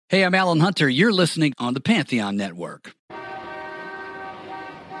Hey, I'm Alan Hunter. You're listening on the Pantheon Network.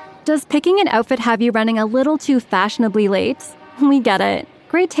 Does picking an outfit have you running a little too fashionably late? We get it.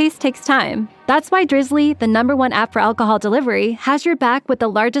 Great taste takes time. That's why Drizzly, the #1 app for alcohol delivery, has your back with the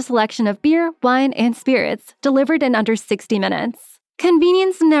largest selection of beer, wine, and spirits, delivered in under 60 minutes.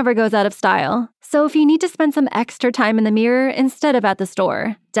 Convenience never goes out of style. So if you need to spend some extra time in the mirror instead of at the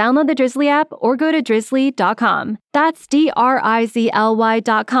store, download the Drizzly app or go to drizzly.com. That's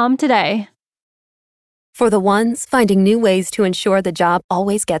DRIZLY.com today. For the ones finding new ways to ensure the job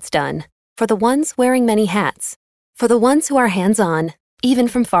always gets done. For the ones wearing many hats. For the ones who are hands-on, even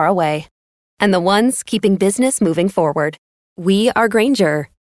from far away. And the ones keeping business moving forward. We are Grainger,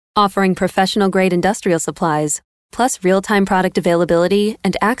 offering professional-grade industrial supplies, plus real-time product availability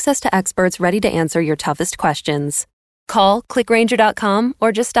and access to experts ready to answer your toughest questions. Call, click Grainger.com,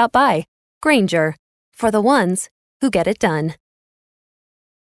 or just stop by. Grainger, for the ones who get it done.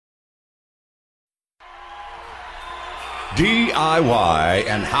 DIY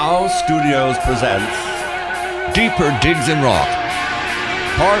and House Studios presents Deeper Digs in Rock,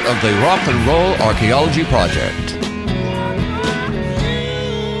 part of the Rock and Roll Archaeology Project.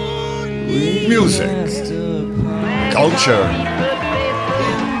 Music, culture,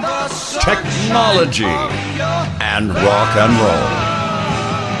 technology, and rock and roll.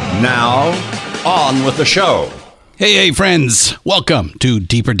 Now, on with the show. Hey, friends. Welcome to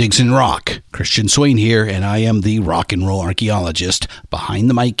Deeper Digs in Rock. Christian Swain here, and I am the rock and roll archaeologist behind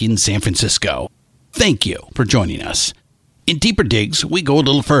the mic in San Francisco. Thank you for joining us. In Deeper Digs, we go a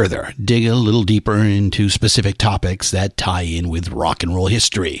little further, dig a little deeper into specific topics that tie in with rock and roll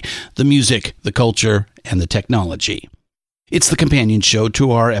history, the music, the culture, and the technology. It's the companion show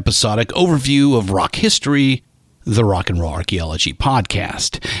to our episodic overview of rock history, the Rock and Roll Archaeology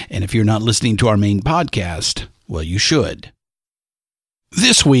Podcast. And if you're not listening to our main podcast, well, you should.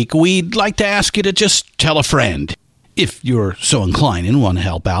 This week, we'd like to ask you to just tell a friend, if you're so inclined and want to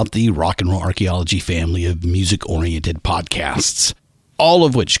help out the Rock and Roll Archaeology family of music-oriented podcasts, all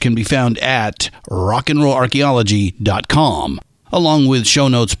of which can be found at rockandrollarchaeology.com, along with show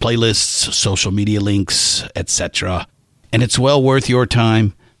notes, playlists, social media links, etc. And it's well worth your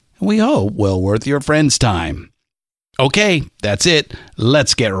time, and we hope well worth your friends' time. Okay, that's it.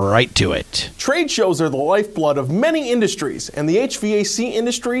 Let's get right to it. Trade shows are the lifeblood of many industries, and the HVAC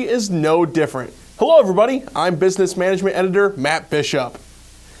industry is no different. Hello, everybody. I'm Business Management Editor Matt Bishop.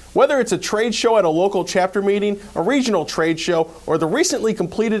 Whether it's a trade show at a local chapter meeting, a regional trade show, or the recently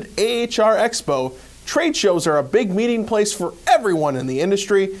completed AHR Expo, trade shows are a big meeting place for everyone in the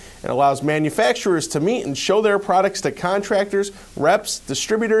industry and allows manufacturers to meet and show their products to contractors, reps,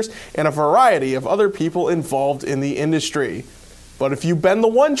 distributors, and a variety of other people involved in the industry. But if you've been to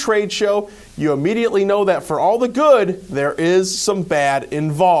one trade show, you immediately know that for all the good, there is some bad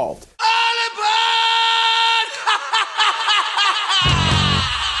involved.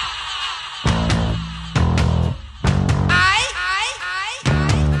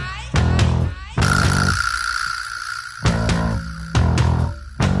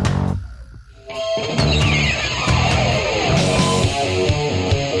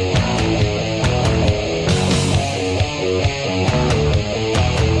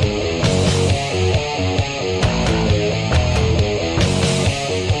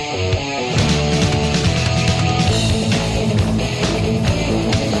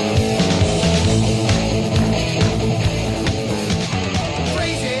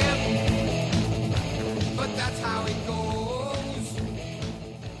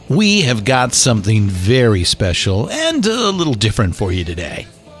 We have got something very special and a little different for you today.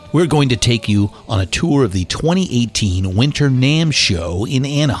 We're going to take you on a tour of the 2018 Winter NAMM show in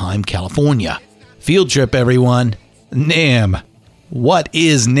Anaheim, California. Field trip, everyone. NAMM. What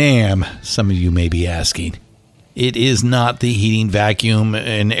is NAMM? Some of you may be asking. It is not the heating, vacuum,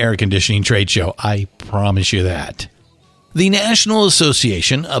 and air conditioning trade show. I promise you that. The National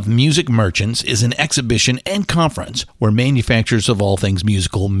Association of Music Merchants is an exhibition and conference where manufacturers of all things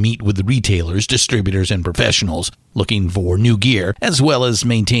musical meet with retailers, distributors, and professionals looking for new gear, as well as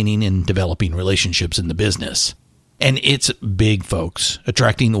maintaining and developing relationships in the business. And it's big, folks,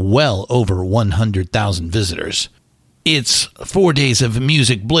 attracting well over 100,000 visitors. It's 4 days of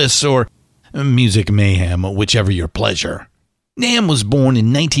music bliss or music mayhem, whichever your pleasure. NAMM was born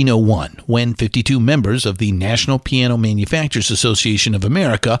in 1901 when 52 members of the National Piano Manufacturers Association of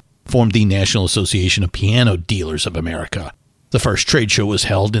America formed the National Association of Piano Dealers of America. The first trade show was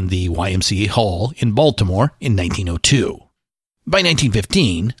held in the YMCA Hall in Baltimore in 1902. By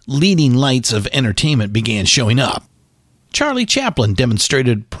 1915, leading lights of entertainment began showing up. Charlie Chaplin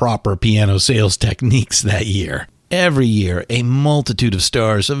demonstrated proper piano sales techniques that year. Every year, a multitude of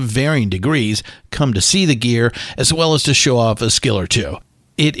stars of varying degrees come to see the gear as well as to show off a skill or two.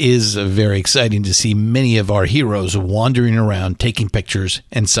 It is very exciting to see many of our heroes wandering around taking pictures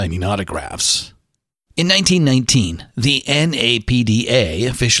and signing autographs. In 1919, the NAPDA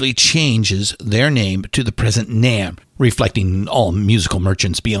officially changes their name to the present NAMM, reflecting all musical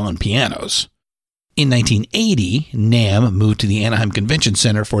merchants beyond pianos. In 1980, NAMM moved to the Anaheim Convention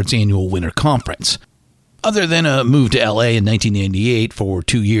Center for its annual winter conference. Other than a move to LA in 1998 for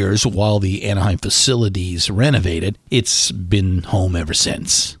 2 years while the Anaheim facilities renovated, it's been home ever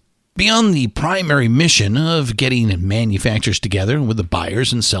since. Beyond the primary mission of getting manufacturers together with the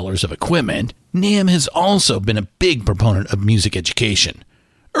buyers and sellers of equipment, NAMM has also been a big proponent of music education.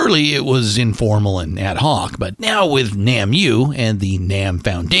 Early, it was informal and ad hoc, but now with NAMMU and the NAMM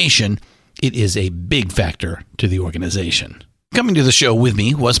Foundation, it is a big factor to the organization. Coming to the show with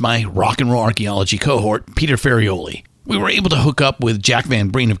me was my rock and roll archaeology cohort, Peter Ferrioli. We were able to hook up with Jack Van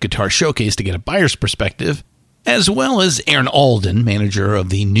Breen of Guitar Showcase to get a buyer's perspective, as well as Aaron Alden, manager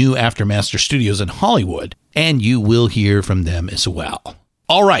of the new Aftermaster Studios in Hollywood, and you will hear from them as well.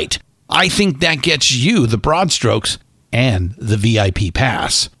 All right, I think that gets you the broad strokes and the VIP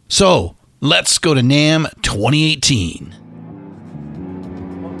pass. So, let's go to NAMM 2018.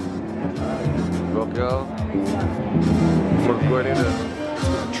 Go. Right.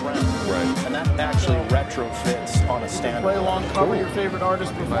 And that actually retrofits on a standard. Play along, cover your favorite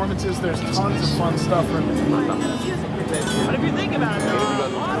artist performances. There's tons of fun stuff. But if you think about it, there are a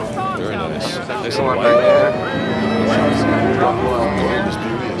lot of songs out there. There's one right there.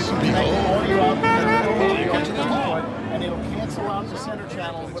 And it'll cancel out the center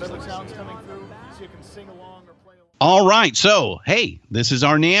channel, whatever sound's coming through, so you can sing along or play along. All right, so, hey, this is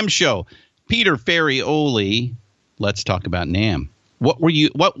our NAMM show. Peter Ferrioli, let's talk about NAMM. What were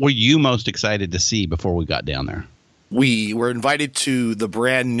you most excited to see before we got down there? We were invited to the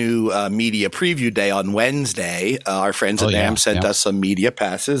brand new media preview day on Wednesday. Our friends at NAMM sent us some media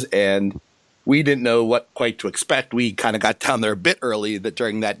passes, and we didn't know what quite to expect. We kind of got down there a bit early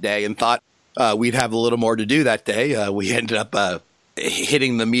during that day and thought we'd have a little more to do that day. We ended up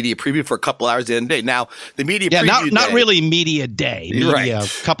hitting the media preview for a couple hours at the end of the day. Now, the media preview not really media day, media a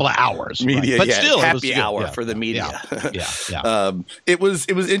couple of hours. Media, right. But still, happy hour for the media. Yeah. It was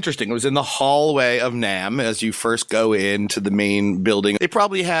interesting. It was in the hallway of NAMM as you first go into the main building. They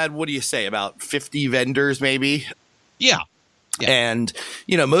probably had, what do you say, about 50 vendors maybe? Yeah. And,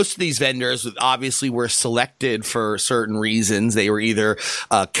 you know, most of these vendors obviously were selected for certain reasons. They were either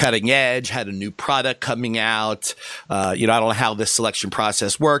cutting edge, had a new product coming out. I don't know how this selection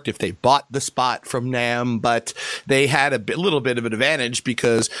process worked, if they bought the spot from NAMM, but they had a little bit of an advantage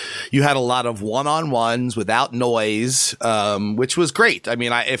because you had a lot of one-on-ones without noise, which was great. I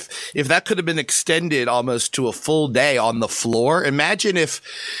mean, if that could have been extended almost to a full day on the floor, imagine if,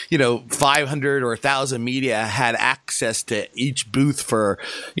 500 or 1,000 media had access to each booth for,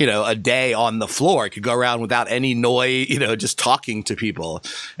 a day on the floor. I could go around without any noise, just talking to people.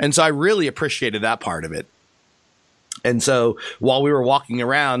 And so I really appreciated that part of it. And so while we were walking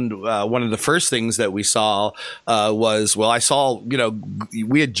around, one of the first things that we saw I saw,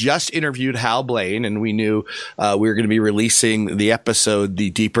 we had just interviewed Hal Blaine, and we knew we were going to be releasing the episode, The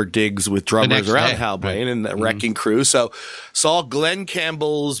Deeper Digs with Drummers Around Hal Blaine and the Wrecking Crew. So saw Glenn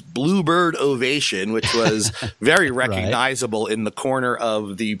Campbell's Bluebird Ovation, which was very recognizable in the corner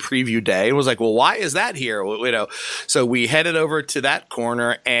of the preview day. And was like, well, why is that here? So we headed over to that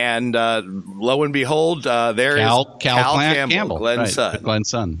corner, and lo and behold, there is Cal Campbell, Glenn's son. Glenn's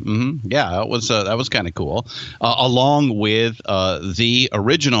son. Mm-hmm. Yeah, that was kind of cool. Along with the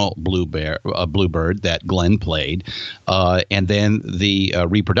original Bluebird that Glenn played, and then the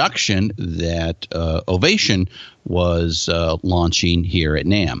reproduction that Ovation was launching here at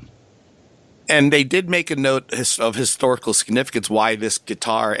NAMM. And they did make a note of historical significance why this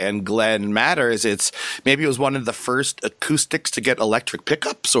guitar and Glenn matters. Maybe it was one of the first acoustics to get electric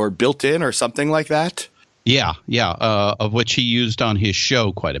pickups or built in or something like that. Yeah, of which he used on his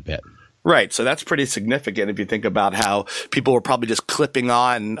show quite a bit. Right, so that's pretty significant if you think about how people were probably just clipping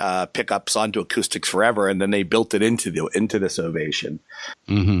on pickups onto acoustics forever, and then they built it into this Ovation.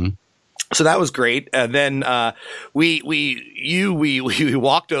 Mm-hmm. So that was great. And then we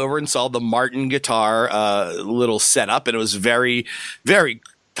walked over and saw the Martin guitar little setup, and it was very, very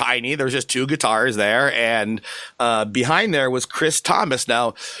tiny. There was just two guitars there, and behind there was Chris Thomas.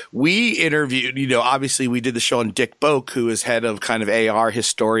 Now, we interviewed, obviously we did the show on Dick Boak, who is head of kind of AR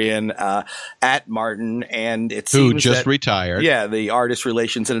historian at Martin, and it seems who just retired. Yeah, the artist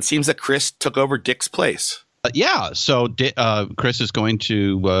relations, and it seems that Chris took over Dick's place. So Chris is going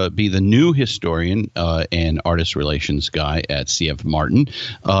to be the new historian and artist relations guy at CF Martin,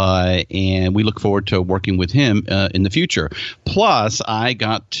 and we look forward to working with him in the future. Plus, I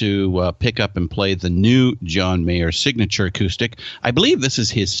got to pick up and play the new John Mayer signature acoustic. I believe this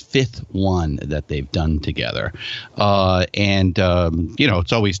is his 5th one that they've done together, and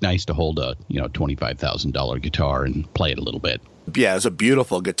it's always nice to hold a $25,000 guitar and play it a little bit. Yeah, it's a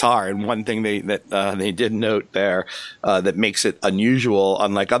beautiful guitar, and one thing they did note there that makes it unusual,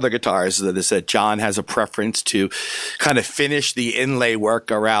 unlike other guitars, is that John has a preference to kind of finish the inlay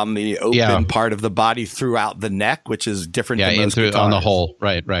work around the open part of the body throughout the neck, which is different than most guitars. On the hole,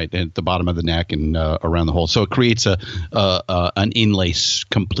 right, at the bottom of the neck and around the hole. So it creates an inlay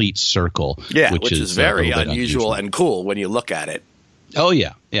complete circle. Yeah, which is very unusual and cool when you look at it. Oh,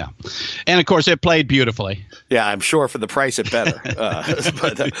 yeah. And, of course, it played beautifully. Yeah, I'm sure for the price it better.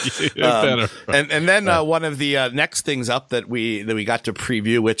 Better. And then one of the next things up that we got to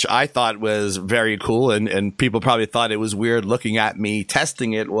preview, which I thought was very cool, and people probably thought it was weird looking at me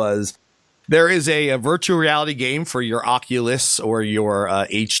testing it, was there is a virtual reality game for your Oculus or your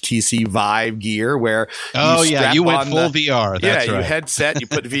HTC Vive gear where you went full VR. That's right. You headset, you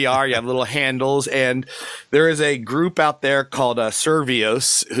put VR, you have little handles, and there is a group out there called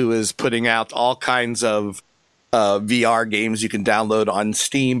Servios who is putting out all kinds of VR games you can download on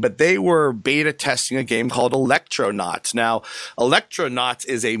Steam, but they were beta testing a game called Electronauts. Now, Electronauts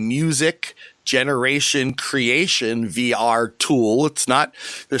is a music generation creation VR tool. It's not,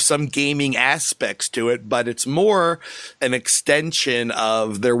 there's some gaming aspects to it, but it's more an extension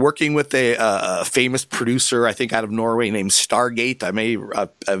of, they're working with a famous producer, I think out of Norway, named Stargate. I may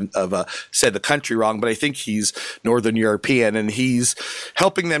have said the country wrong, but I think he's Northern European, and he's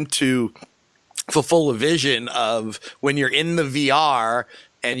helping them to fulfill a vision of when you're in the VR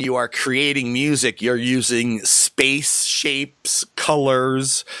and you are creating music, you're using space, shapes,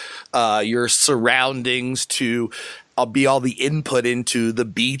 colors, your surroundings to be all the input into the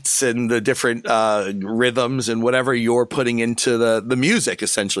beats and the different rhythms and whatever you're putting into the music,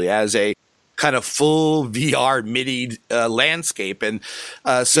 essentially, as a kind of full VR MIDI landscape. And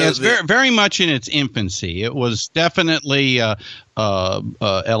so it's very, very much in its infancy. It was definitely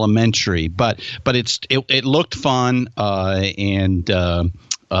elementary, but it looked fun, and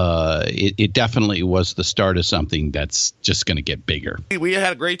it definitely was the start of something that's just going to get bigger. We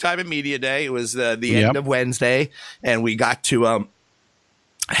had a great time at Media Day. It was the end of Wednesday, and we got to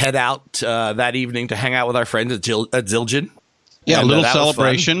head out that evening to hang out with our friends at Zildjian. Yeah, a little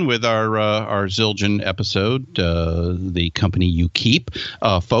celebration with our Zildjian episode, the company you keep.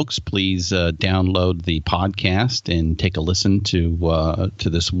 Folks, please download the podcast and take a listen to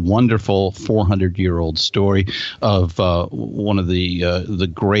this wonderful 400-year-old story of one of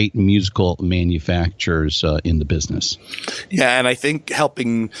the great musical manufacturers in the business. Yeah, and I think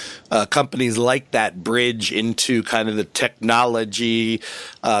helping companies like that bridge into kind of the technology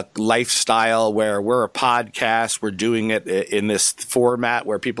lifestyle, where we're a podcast, we're doing it in this format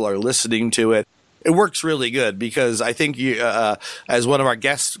where people are listening to it. It works really good because I think you, as one of our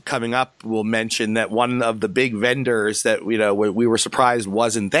guests coming up will mention, that one of the big vendors that we were surprised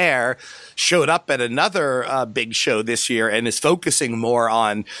wasn't there showed up at another big show this year and is focusing more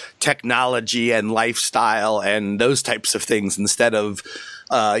on technology and lifestyle and those types of things instead of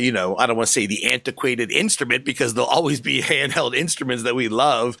I don't want to say the antiquated instrument, because there'll always be handheld instruments that we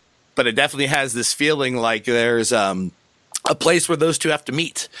love, but it definitely has this feeling like there's a place where those two have to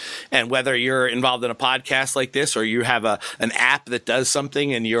meet. And whether you're involved in a podcast like this or you have an app that does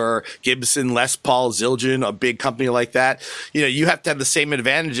something and you're Gibson, Les Paul, Zildjian, a big company like that, you have to have the same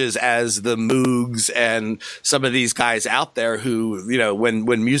advantages as the Moogs and some of these guys out there who,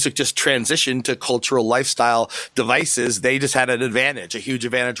 when music just transitioned to cultural lifestyle devices, they just had an advantage, a huge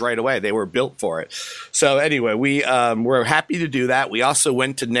advantage right away. They were built for it. So anyway, we were happy to do that. We also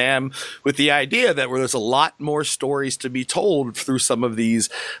went to NAMM with the idea that there's a lot more stories to be told through some of these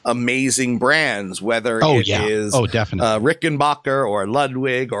amazing brands, whether is definitely Rickenbacker or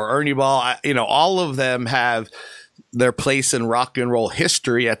Ludwig or Ernie Ball. All of them have their place in rock and roll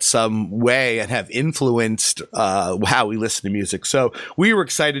history at some way and have influenced how we listen to music. So we were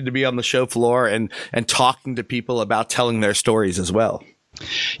excited to be on the show floor and talking to people about telling their stories as well.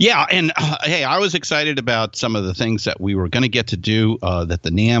 Yeah, and hey, I was excited about some of the things that we were going to get to do that the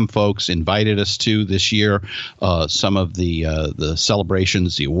NAMM folks invited us to this year. Some of the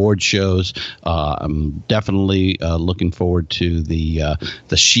celebrations, the award shows. I'm definitely looking forward to the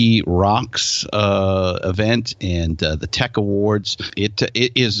She Rocks event and the Tech Awards. It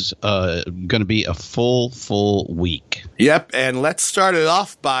is going to be a full week. Yep, and let's start it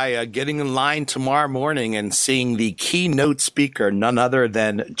off by getting in line tomorrow morning and seeing the keynote speaker, none other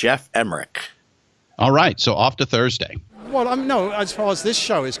than Jeff Emmerich. All right, so off to Thursday. Well, no, as far as this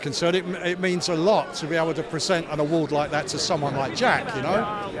show is concerned, it means a lot to be able to present an award like that to someone like Jack,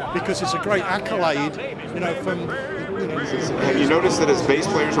 because it's a great accolade, from... Have you noticed that as bass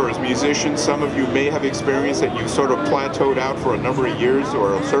players or as musicians, some of you may have experienced that you've sort of plateaued out for a number of years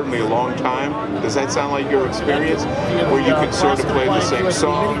or certainly a long time? Does that sound like your experience, where you can sort of play the same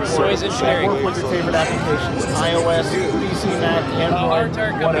songs? What's your favorite applications? iOS, PC, Mac, Android,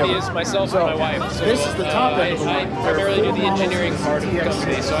 our company is myself and my wife. So, this is the top end of the line. I primarily do the engineering part of the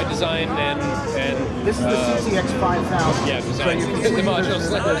company, so I design and this is the CTX 5000. Yeah, design the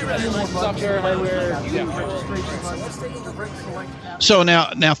modules, software, hardware. So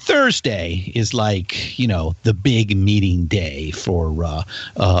now Thursday is like, the big meeting day for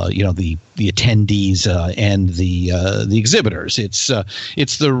the attendees and the exhibitors. It's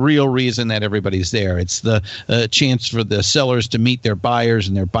the real reason that everybody's there. It's the chance for the sellers to meet their buyers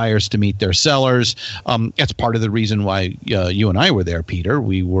and their buyers to meet their sellers. That's part of the reason why you and I were there, Peter.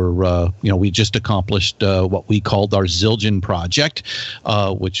 We were we just accomplished what we called our Zildjian project,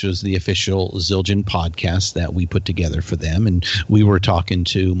 which was the official Zildjian podcast that we put together for them, and we were talking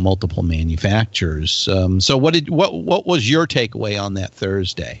to multiple manufacturers. So what was your takeaway on that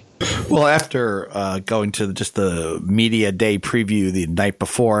Thursday? Well, after going to just the media day preview the night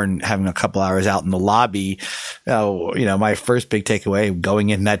before and having a couple hours out in the lobby, my first big takeaway going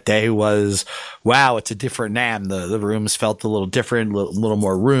in that day was, wow, it's a different NAMM. The rooms felt a little different, a little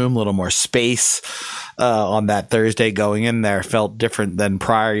more room, a little more space. On that Thursday going in there felt different than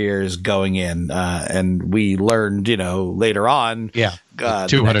prior years going in. And we learned, later on, the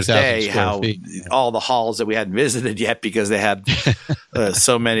next day, how all the halls that we hadn't visited yet because they had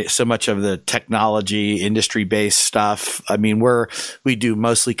so much of the technology industry based stuff. I mean, we do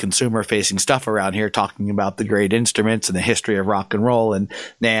mostly consumer facing stuff around here, talking about the great instruments and the history of rock and roll, and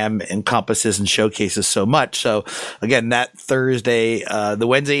NAMM encompasses and showcases so much. So again, that Thursday, the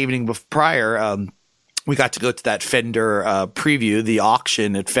Wednesday evening prior, we got to go to that Fender preview, the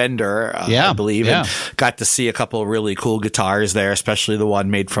auction at Fender, I believe, and got to see a couple of really cool guitars there, especially the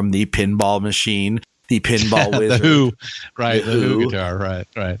one made from the pinball machine, the Pinball Wizard. The Who guitar,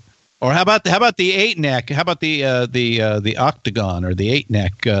 right. Or how about the 8-neck? How about the Octagon or the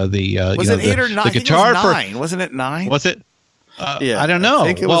 8-neck? Was it 8 or 9? The guitar I think it was 9. Wasn't it 9? Was it? Yeah, I don't know. I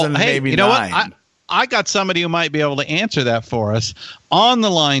think it was maybe you know 9. What? I got somebody who might be able to answer that for us. On the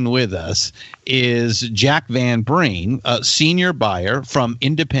line with us is Jack Van Breen, a senior buyer from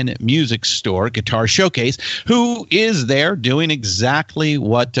Independent Music Store Guitar Showcase, who is there doing exactly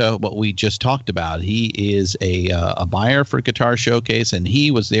what we just talked about. He is a buyer for Guitar Showcase, and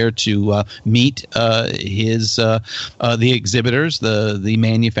he was there to meet the exhibitors, the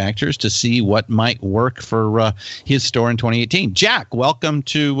manufacturers, to see what might work for his store in 2018. Jack, welcome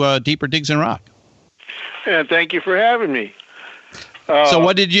to Deeper Digs in Rock. And thank you for having me. So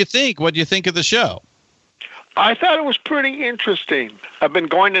what did you think? What did you think of the show? I thought it was pretty interesting. I've been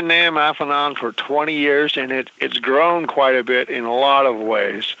going to NAMM off and on for 20 years, and it's grown quite a bit in a lot of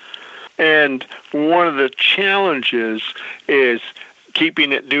ways. And one of the challenges is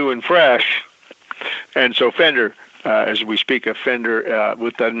keeping it new and fresh. And so Fender, as we speak of Fender,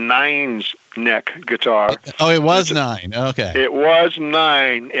 with the 9-neck guitar. Oh, it was 9. Okay. It was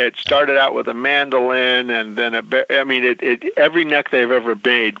 9. It started out with a mandolin, and then every neck they've ever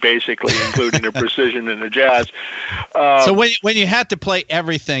made, basically, including a precision and a jazz. So when you had to play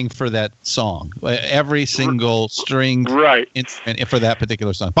everything for that song, every single string instrument for that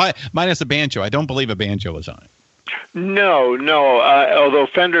particular song, minus a banjo. I don't believe a banjo was on it. No. Although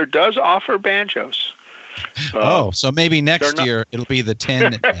Fender does offer banjos. So maybe next year it'll be the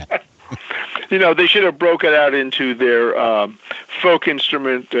 10 neck. They should have broke it out into their folk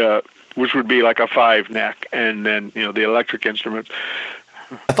instrument, which would be like a 5-neck, and then the electric instruments.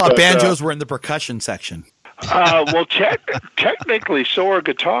 I thought banjos were in the percussion section. Well, technically, so are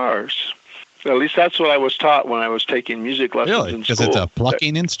guitars. At least that's what I was taught when I was taking music lessons in school. Because it's a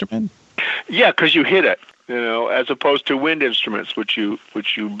plucking instrument? Yeah, because you hit it, as opposed to wind instruments, which you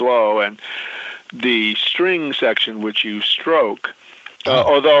blow, and the string section, which you stroke.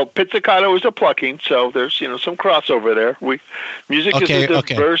 Although pizzicato is a plucking, so there's some crossover there. Music is a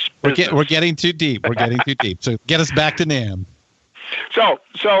diverse business. We're getting too deep. We're getting too deep. So get us back to NAMM. So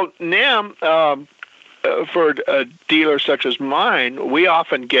NAMM, for a dealer such as mine, we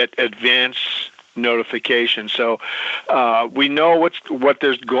often get advance notification. So we know what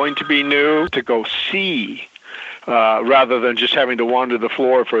there's going to be new to go see, rather than just having to wander the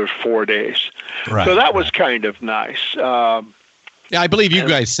floor for 4 days. Right, so that was kind of nice. Yeah, I believe you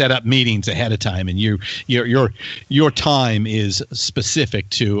guys set up meetings ahead of time, and your time is specific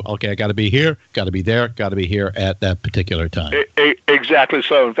to, okay, I got to be here, got to be there, got to be here at that particular time. Exactly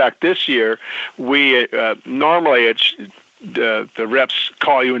so. In fact, this year, we normally it's the reps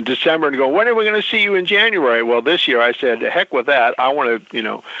call you in December and go, when are we going to see you in January? Well, this year I said, heck with that. I want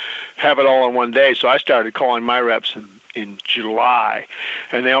to, have it all in one day. So I started calling my reps in July,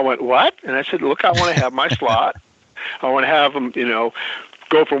 and they all went, what? And I said, look, I want to have my slot. I want to have them, go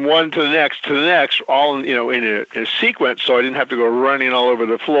from one to the next, all in a sequence, so I didn't have to go running all over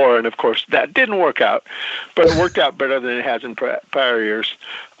the floor. And of course, that didn't work out, but it worked out better than it has in prior years.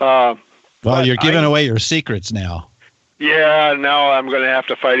 Well, you're giving away your secrets now. Yeah, now I'm going to have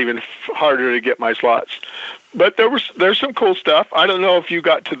to fight even harder to get my slots. But there's some cool stuff. I don't know if you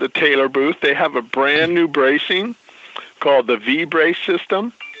got to the Taylor booth. They have a brand new bracing called the V-Brace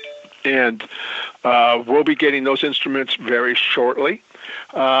system. And we'll be getting those instruments very shortly.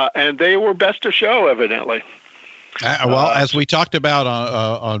 And they were best of show, evidently. Well, as we talked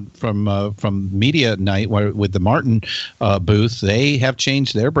about from Media Night with the Martin booth, they have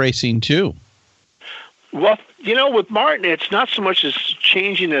changed their bracing too. Well, with Martin, it's not so much as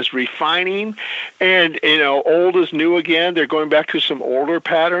changing as refining, and old is new again. They're going back to some older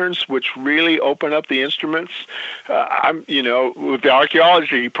patterns, which really open up the instruments. With the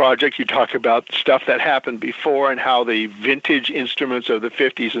archaeology project, you talk about stuff that happened before and how the vintage instruments of the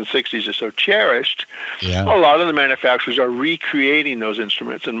 50s and 60s are so cherished. Yeah. A lot of the manufacturers are recreating those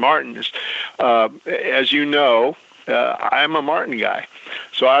instruments, and Martin is, as you know, I'm a Martin guy,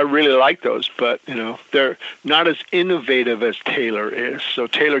 so I really like those, but they're not as innovative as Taylor is. So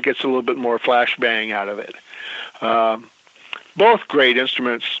Taylor gets a little bit more flashbang out of it. Both great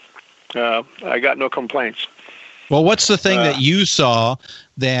instruments. I got no complaints. Well, what's the thing that you saw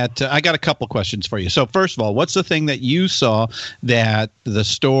that I got a couple questions for you. So first of all, what's the thing that you saw that the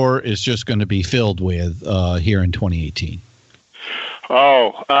store is just going to be filled with here in 2018?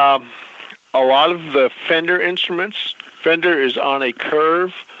 A lot of the Fender instruments. Fender is on a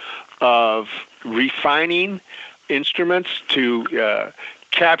curve of refining instruments to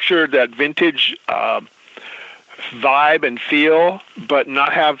capture that vintage vibe and feel, but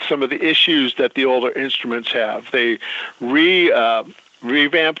not have some of the issues that the older instruments have. They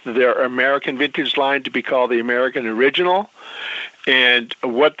revamped their American vintage line to be called the American Original. And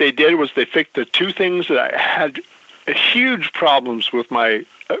what they did was they fixed the two things that I had huge problems with my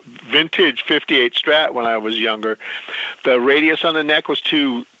vintage 58 Strat when I was younger. The radius on the neck was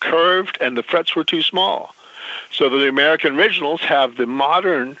too curved and the frets were too small. So the American Originals have the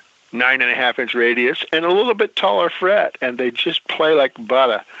modern 9.5-inch radius and a little bit taller fret, and they just play like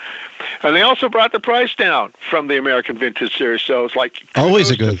butter. And they also brought the price down from the American Vintage Series, so it's like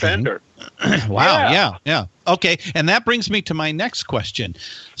always a good Fender. Wow, yeah. Okay, and that brings me to my next question.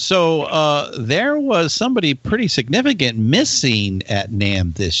 So there was somebody pretty significant missing at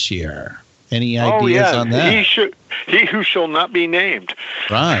NAMM this year. Any ideas on that? He who shall not be named.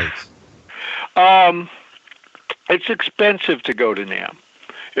 Right. It's expensive to go to NAMM.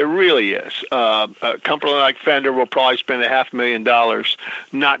 It really is. A company like Fender will probably spend $500,000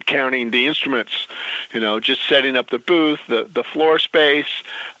 not counting the instruments, just setting up the booth, the floor space.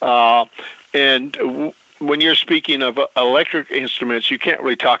 And when you're speaking of electric instruments, you can't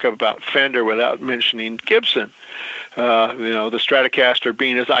really talk about Fender without mentioning Gibson. The Stratocaster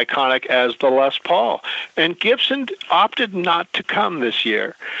being as iconic as the Les Paul. And Gibson opted not to come this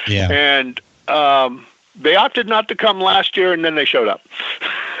year. Yeah. And they opted not to come last year, and then they showed up.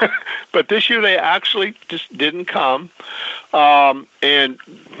 But this year they actually just didn't come. And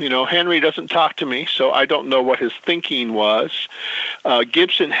Henry doesn't talk to me, so I don't know what his thinking was.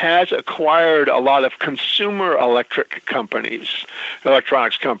 Gibson has acquired a lot of consumer electronics companies.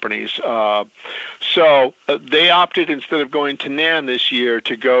 So they opted, instead of going to NAMM this year,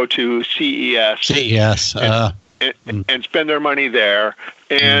 to go to CES. And spend their money there.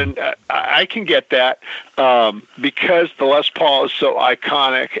 And I can get that because the Les Paul is so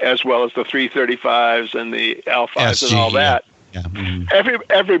iconic, as well as the 335s and the L5s and all that. Yeah.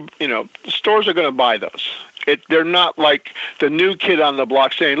 Every stores are going to buy those. they're not like the new kid on the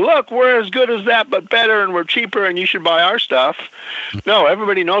block saying, look, we're as good as that, but better, and we're cheaper, and you should buy our stuff. No,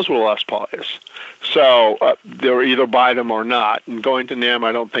 everybody knows what a Les Paul is. So they'll either buy them or not. And going to NAMM,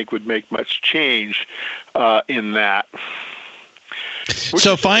 I don't think would make much change in that.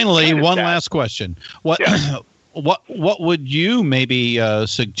 So finally, one last question. What would you maybe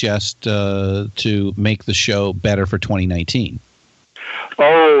suggest to make the show better for 2019?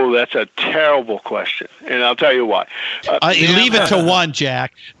 Oh, that's a terrible question, and I'll tell you why. Leave it to one,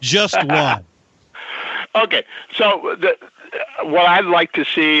 Jack. Just one. Okay, so what I'd like to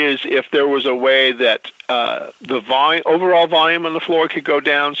see is if there was a way that the overall volume on the floor could go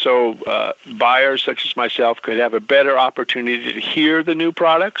down, so buyers such as myself could have a better opportunity to hear the new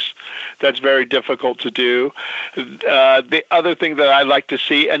products. That's very difficult to do. The other thing that I'd like to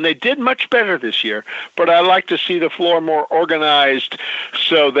see, and they did much better this year, but I'd like to see the floor more organized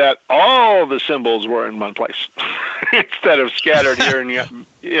so that all the cymbals were in one place instead of scattered here and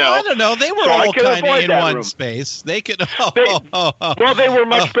I don't know. They were all kind of in one space. They could. Well, they were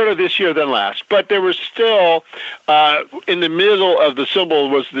much better this year than last, but there was still in the middle of the cymbal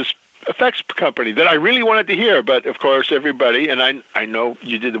was this effects company that I really wanted to hear, but of course everybody, and I know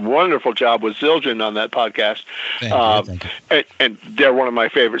you did a wonderful job with Zildjian on that podcast. Thank you. And they're one of my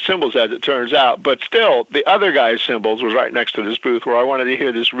favorite cymbals as it turns out, but still the other guy's cymbals was right next to this booth where I wanted to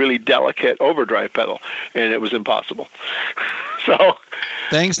hear this really delicate overdrive pedal, and it was impossible. So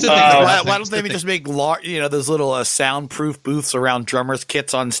thanks to why don't they just make those little soundproof booths around drummers'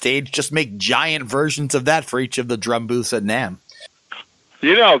 kits on stage? Just make giant versions of that for each of the drum booths at NAMM.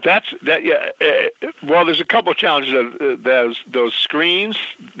 That's that. Yeah. Well, there's a couple of challenges. Those screens,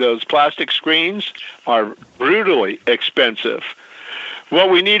 those plastic screens, are brutally expensive. What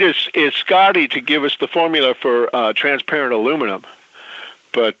we need is Scotty to give us the formula for transparent aluminum.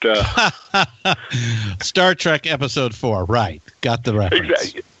 But Star Trek Episode 4, right? Got the reference.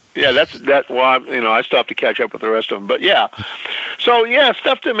 Exactly. Yeah, that's that. Well, I still have to catch up with the rest of them, but yeah. So yeah,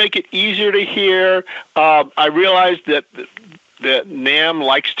 stuff to make it easier to hear. I realized that NAMM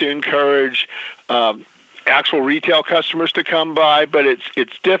likes to encourage actual retail customers to come by, but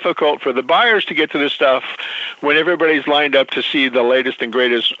it's difficult for the buyers to get to this stuff when everybody's lined up to see the latest and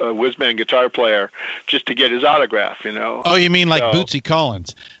greatest whiz-bang guitar player just to get his autograph. Oh, you mean like Bootsy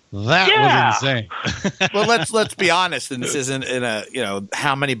Collins? That was insane. Well, let's be honest, and this isn't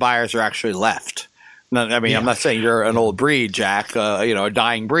how many buyers are actually left. I'm not saying you're an old breed, Jack, a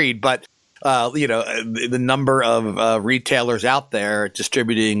dying breed, but the number of retailers out there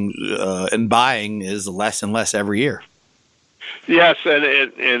distributing and buying is less and less every year. Yes,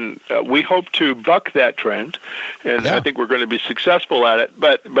 and we hope to buck that trend, and I think we're going to be successful at it.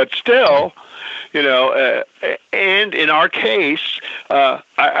 But still, and in our case,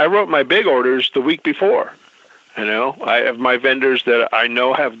 I wrote my big orders the week before. I have my vendors that I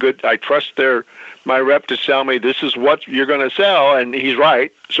know have good. I trust my rep to sell me, this is what you're going to sell, and he's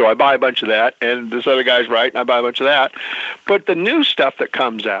right, so I buy a bunch of that, and this other guy's right, and I buy a bunch of that. But the new stuff that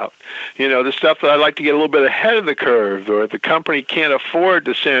comes out, the stuff that I like to get a little bit ahead of the curve, or the company can't afford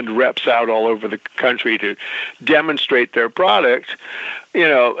to send reps out all over the country to demonstrate their product,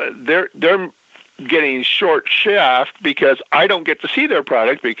 they're getting short shaft because I don't get to see their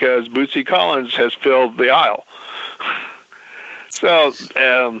product because Bootsy Collins has filled the aisle. So,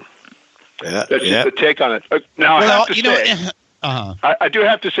 that's just a take on it. Now, I have to say, I do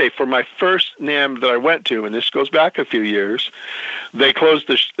have to say, for my first NAMM that I went to, and this goes back a few years, they closed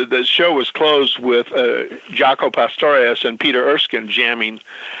the show was closed with Jaco Pastorius and Peter Erskine jamming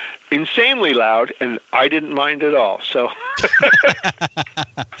insanely loud, and I didn't mind at all. So,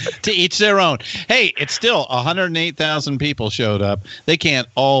 to each their own. Hey, it's still 108,000 people showed up. They can't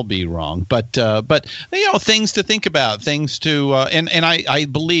all be wrong, but things to think about, things to and I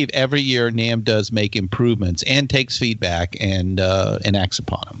believe every year NAMM does make improvements and takes feedback and acts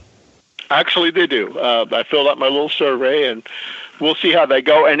upon them. Actually, they do. I filled out my little survey, and we'll see how they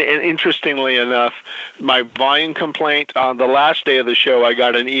go. And interestingly enough, my volume complaint on the last day of the show, I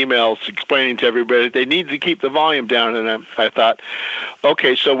got an email explaining to everybody they need to keep the volume down. And I thought,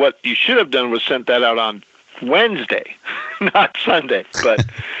 okay, so what you should have done was sent that out on Wednesday, not Sunday. But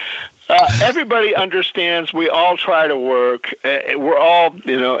everybody understands. We all try to work. We're all,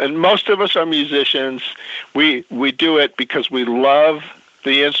 and most of us are musicians. We do it because we love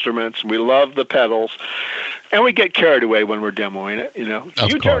the instruments, we love the pedals, and we get carried away when we're demoing it.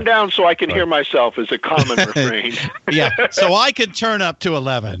 Turn down so I can hear myself is a common refrain. Yeah, so I can turn up to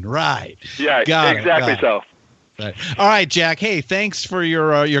 11, right? Yeah, exactly so. Right. All right, Jack. Hey, thanks for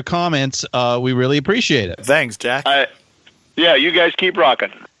your comments. We really appreciate it. Thanks, Jack. Yeah, you guys keep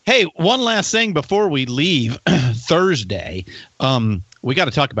rocking. Hey, one last thing before we leave Thursday. We got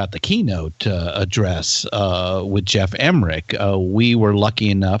to talk about the keynote address with Jeff Emmerich. We were lucky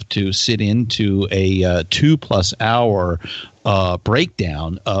enough to sit into a 2+ hour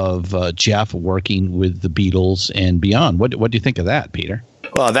breakdown of Jeff working with the Beatles and beyond. What do you think of that, Peter?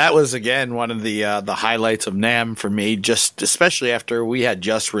 Well, that was, again, one of the highlights of NAMM for me, just especially after we had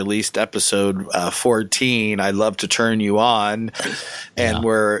just released episode 14, I Love to Turn You On, and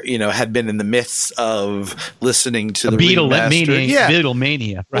had been in the midst of listening to the remastered.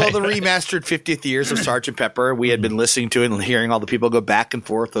 Beatlemania. Right. Well, the remastered 50th years of Sgt. Pepper. We had been listening to it and hearing all the people go back and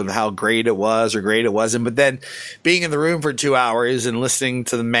forth on how great it was or great it wasn't. But then being in the room for 2 hours and listening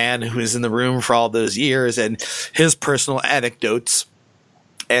to the man who was in the room for all those years and his personal anecdotes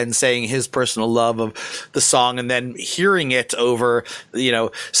and saying his personal love of the song, and then hearing it over,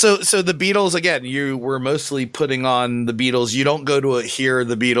 so the Beatles, again, you were mostly putting on the Beatles. You don't go to hear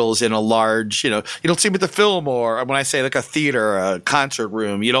the Beatles in a large, you don't see them at the film, or when I say like a theater, a concert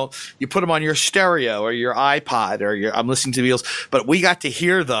room, you put them on your stereo or your iPod or I'm listening to the Beatles, but we got to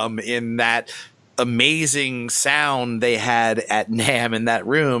hear them in that amazing sound they had at NAMM in that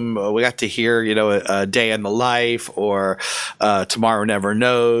room. We got to hear, A Day in the Life or Tomorrow Never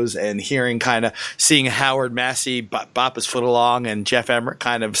Knows, and seeing Howard Massey bop his foot along and Jeff Emmerich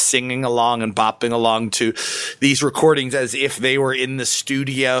kind of singing along and bopping along to these recordings as if they were in the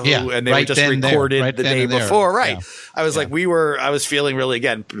studio and they were just recorded the day before. Right. Yeah. I was like, I was feeling really,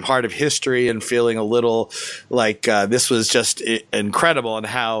 again, part of history and feeling a little like this was just incredible, and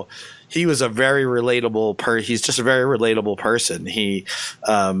how he was a very relatable he's just a very relatable person. He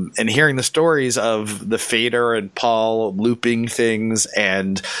and hearing the stories of the fader and Paul looping things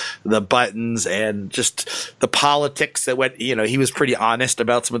and the buttons and just the politics that went, he was pretty honest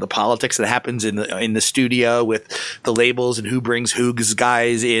about some of the politics that happens in the studio with the labels and who brings who's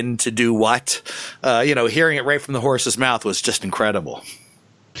guys in to do what. Hearing it right from the horse's mouth was just incredible.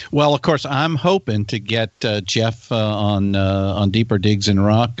 Well, of course, I'm hoping to get Jeff on Deeper Digs in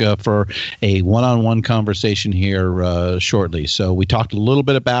Rock for a one-on-one conversation here shortly. So we talked a little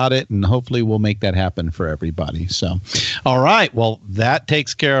bit about it, and hopefully we'll make that happen for everybody. So, all right. Well, that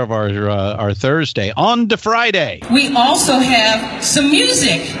takes care of our Thursday. On to Friday. We also have some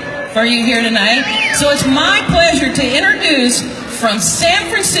music for you here tonight. So it's my pleasure to introduce from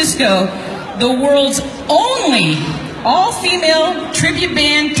San Francisco, the world's only all-female tribute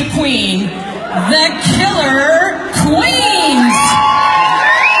band to Queen, the Killer Queens.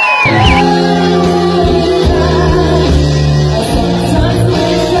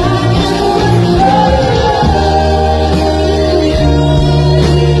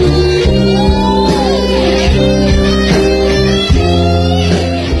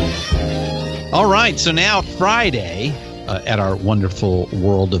 All right, so now Friday. At our wonderful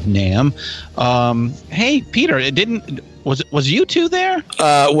world of NAMM. Hey, Peter, was you two there?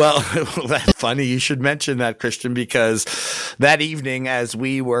 Well, that's funny. You should mention that, Christian, because that evening, as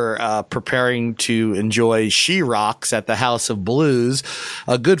we were preparing to enjoy She Rocks at the House of Blues,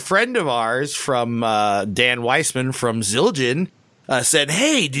 a good friend of ours from Dan Weissman from Zildjian said,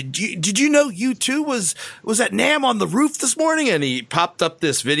 "Hey, did you know U2 was at NAMM on the roof this morning?" And he popped up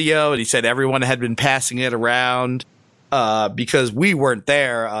this video, and he said everyone had been passing it around. Because we weren't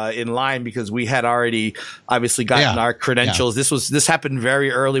there in line because we had already obviously gotten our credentials. Yeah. This happened very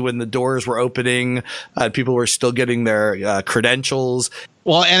early when the doors were opening. People were still getting their credentials.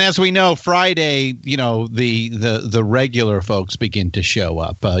 Well, and as we know, Friday, the regular folks begin to show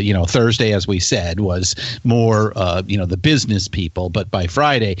up. Thursday, as we said, was more the business people, but by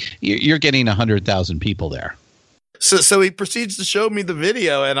Friday, you're getting 100,000 people there. So he proceeds to show me the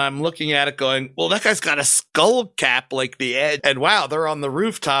video, and I'm looking at it going, well, that guy's got a skull cap like the Edge. And wow, they're on the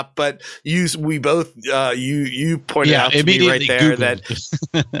rooftop. But we both you pointed out to me right there that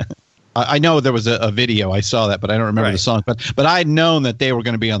I know there was a video. I saw that, but I don't remember the song. But I'd known that they were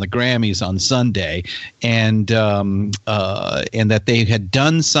going to be on the Grammys on Sunday, and that they had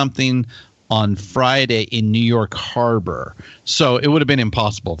done something on Friday in New York Harbor. So it would have been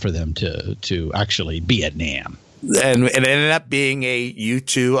impossible for them to actually be at NAMM. And it ended up being a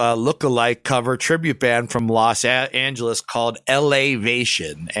U2 lookalike cover tribute band from Los Angeles called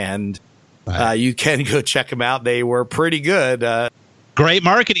Elevation. And you can go check them out. They were pretty good. Great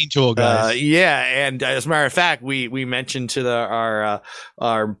marketing tool, guys. And as a matter of fact, we mentioned to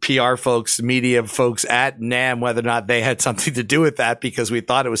our PR folks, media folks at NAMM, whether or not they had something to do with that, because we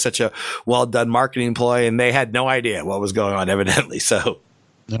thought it was such a well-done marketing ploy, and they had no idea what was going on, evidently. So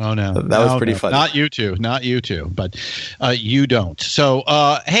No. That was pretty funny. Not you two, but you don't. So,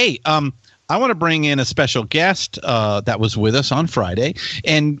 hey, I want to bring in a special guest that was with us on Friday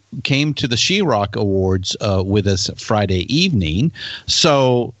and came to the She-Rock Awards with us Friday evening.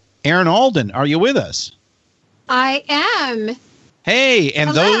 So, Erin Alden, are you with us? I am. Hey,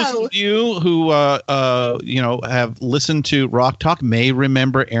 and Hello. those of you who have listened to Rock Talk may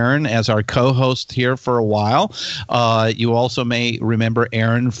remember Erin as our co-host here for a while. You also may remember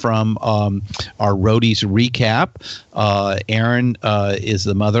Erin from our Roadies recap. Erin is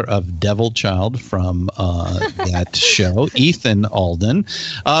the mother of Devil Child from that show, Ethan Alden.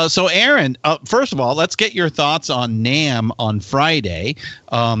 So, Erin, first of all, let's get your thoughts on NAMM on Friday.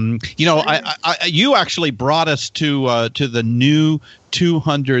 You actually brought us to the new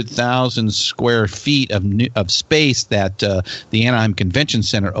 200,000 square feet of space that the Anaheim Convention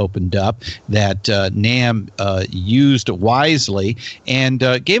Center opened up that NAMM used wisely and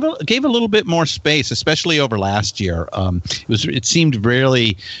gave a little bit more space, especially over last year. It seemed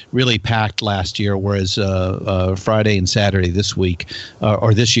really, really packed last year, whereas Friday and Saturday this week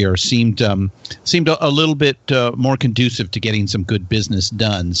or this year seemed a little bit more conducive to getting some good business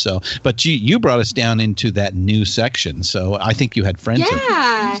done. So, but you brought us down into that new section, so I think you had friends.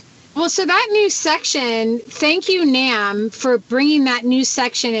 Yeah. Well, so that new section, thank you, NAMM, for bringing that new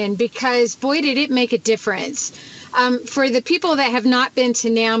section in, because boy, did it make a difference. For the people that have not been to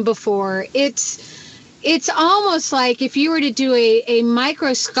NAMM before, it's almost like if you were to do a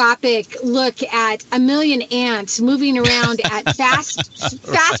microscopic look at a million ants moving around at fast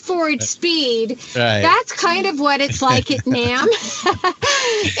forward speed. Right. That's kind of what it's like at NAMM.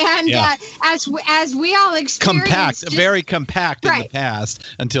 And as we all experienced, very compact in the past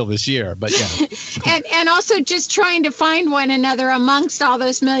until this year, but yeah. and also just trying to find one another amongst all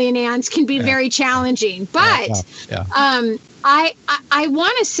those million ants can be very challenging. But I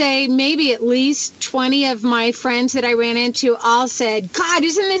want to say maybe at least 20 of my friends that I ran into all said, God,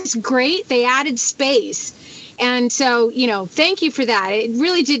 isn't this great? They added space. And so, thank you for that. It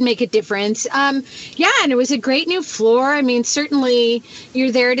really did make a difference. And it was a great new floor. I mean, certainly you're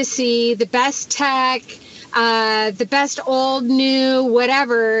there to see the best tech, the best old, new,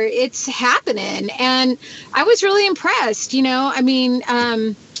 whatever. It's happening. And I was really impressed,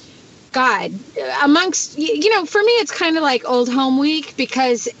 God, amongst, for me, it's kind of like old home week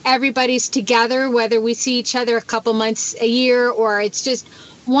because everybody's together, whether we see each other a couple months a year or it's just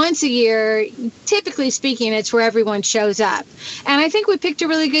once a year. Typically speaking, it's where everyone shows up. And I think we picked a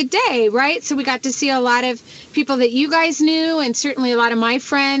really good day, right? So we got to see a lot of people that you guys knew and certainly a lot of my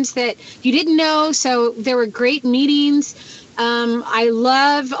friends that you didn't know. So there were great meetings. I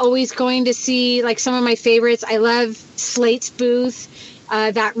love always going to see like some of my favorites. I love Slate's booth.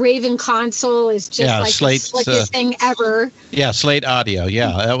 That Raven console is just the slickest thing ever. Yeah, Slate Audio.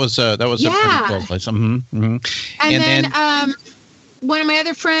 Yeah, that was a pretty cool place. Mm-hmm. And then one of my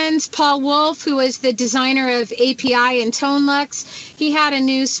other friends, Paul Wolf, who was the designer of API and ToneLux, he had a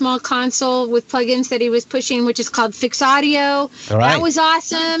new small console with plugins that he was pushing, which is called Fix Audio. Right. That was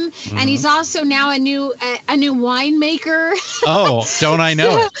awesome. Mm-hmm. And he's also now a new winemaker. Oh, don't I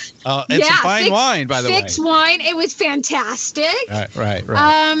know it? It's a fine wine, by the way. Fix Wine. It was fantastic. Right.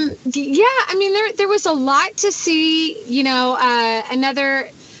 I mean, there was a lot to see.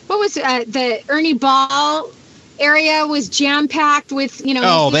 The Ernie Ball area was jam-packed with,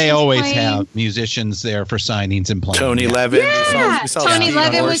 they always have musicians there for signings and playing. Tony Levin. Yeah, Tony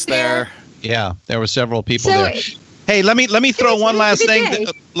Levin was there. Yeah, there were several people there. Hey, let me throw one last thing.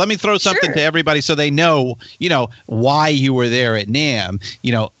 Let me throw something to everybody so they know, why you were there at NAMM.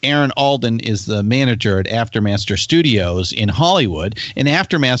 Erin Alden is the manager at Aftermaster Studios in Hollywood, and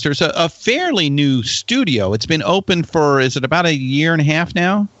Aftermaster is a fairly new studio. It's been open for, is it about a year and a half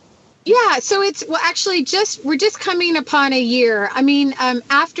now? Yeah, so we're just coming upon a year. I mean,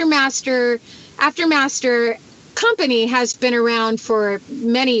 Aftermaster company has been around for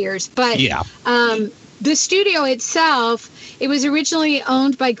many years, but the studio itself, it was originally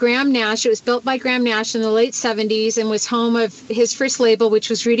owned by Graham Nash. It was built by Graham Nash in the late 70s and was home of his first label, which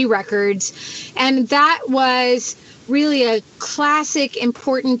was Rudy Records. And that was really a classic,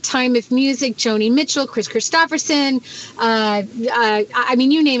 important time of music. Joni Mitchell, Chris Christopherson, you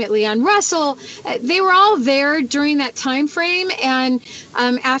name it, Leon Russell. They were all there during that time frame. And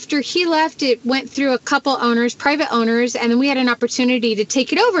after he left, it went through a couple owners, private owners, and then we had an opportunity to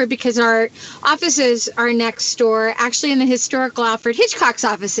take it over because our offices are next door, actually in the historical Alfred Hitchcock's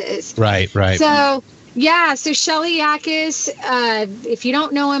offices. Right. So Yeah, so Shelly Yakis, if you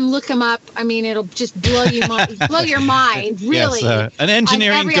don't know him, look him up. I mean, it'll just blow your mind, really. Yes, an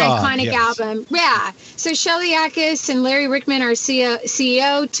engineering on every god. iconic Yes. album. Yeah. So Shelly Yakis and Larry Rickman, our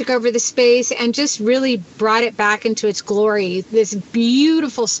CEO, took over the space and just really brought it back into its glory. This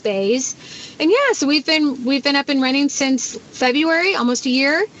beautiful space, and yeah, so we've been up and running since February, almost a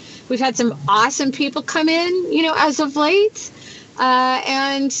year. We've had some awesome people come in, as of late.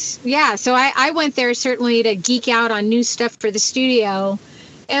 And yeah, so I went there certainly to geek out on new stuff for the studio,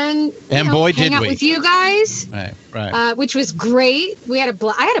 and boy, hang did out we. with you guys, Right. which was great. I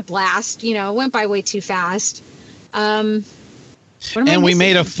had a blast. It went by way too fast. And we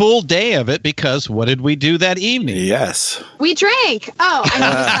made a full day of it because what did we do that evening? Yes. We drank. Oh, I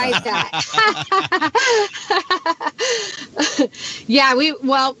mean, besides that. Yeah,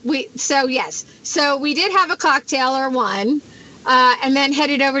 So we did have a cocktail or one, and then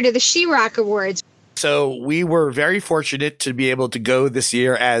headed over to the She-Rock Awards. So we were very fortunate to be able to go this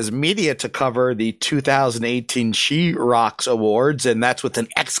year as media to cover the 2018 She Rocks Awards, and that's with an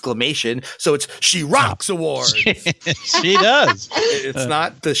exclamation. So it's She Rocks Awards. She does. It's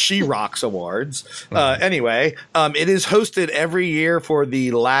not the She Rocks Awards. Anyway, it is hosted every year for the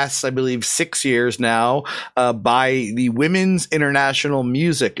last, I believe, 6 years now by the Women's International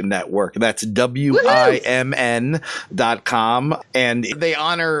Music Network. That's WIMN.com. And they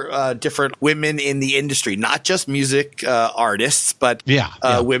honor different women in the industry, not just music artists, but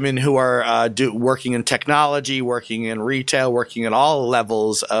women who are working in technology, working in retail, working at all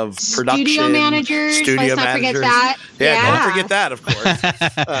levels of production. Studio managers. Let's not forget that. Yeah, don't forget that, of course.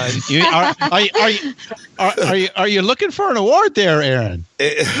 Are you looking for an award there, Aaron?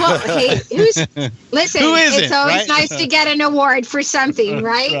 Well, hey, listen, Who isn't, it's always right? nice to get an award for something,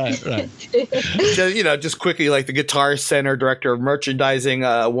 right? Right. Just quickly, like the Guitar Center director of merchandising,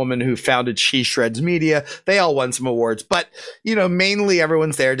 a woman who founded She Shreds Media, they all won some awards. But, mainly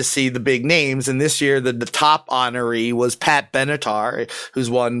everyone's there to see the big names. And this year, the top honoree was Pat Benatar, who's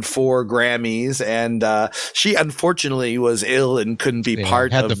won 4 Grammys. And she unfortunately was ill and couldn't be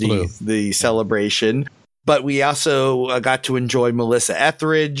part of the celebration. But we also got to enjoy Melissa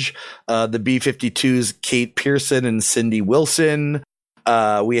Etheridge, the B-52's Kate Pearson and Cindy Wilson.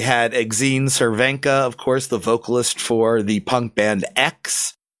 We had Exene Cervenka, of course, the vocalist for the punk band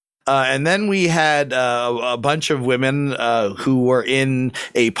X. And then we had a bunch of women who were in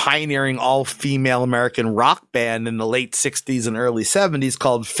a pioneering all-female American rock band in the late 60s and early 70s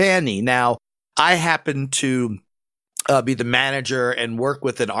called Fanny. Now, I happened to be the manager and work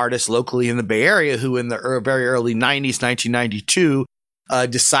with an artist locally in the Bay Area who in the very early 90s, 1992,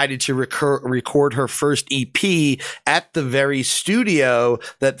 decided to record her first EP at the very studio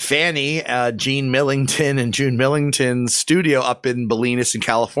that Fanny, Gene Millington and June Millington's studio up in Bolinas in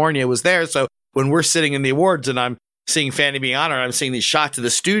California was there. So when we're sitting in the awards and I'm seeing Fanny being honored, I'm seeing these shots of the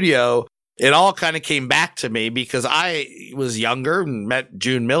studio, it all kind of came back to me because I was younger and met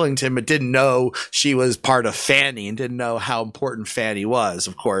June Millington, but didn't know she was part of Fanny and didn't know how important Fanny was,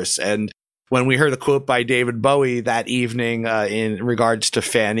 of course. And when we heard the quote by David Bowie that evening in regards to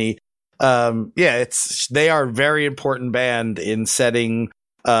Fanny, they are a very important band in setting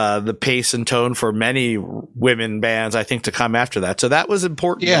the pace and tone for many women bands, I think, to come after that. So that was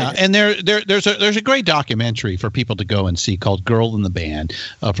important. Yeah, and there's a great documentary for people to go and see called "Girl in the Band"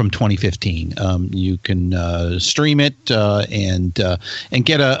 from 2015. You can stream it and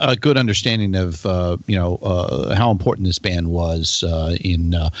get a good understanding of how important this band was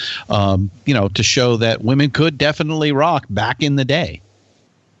to show that women could definitely rock back in the day.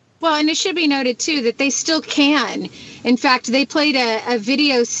 Well, and it should be noted, too, that they still can. In fact, they played a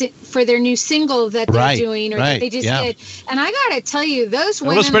video for their new single that they're doing, that they just did. And I got to tell you, those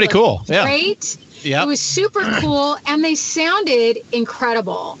women was pretty cool. Yeah. Great. Yeah. It was super cool, and they sounded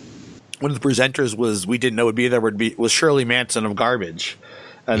incredible. One of the presenters we didn't know would be there, was Shirley Manson of Garbage.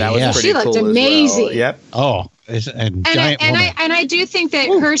 And that was pretty she cool looked as amazing. Well. Yep. Oh, and I do think that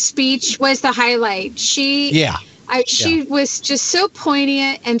her speech was the highlight. She was just so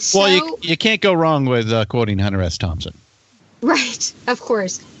poignant and so. Well, you can't go wrong with quoting Hunter S. Thompson. Right, of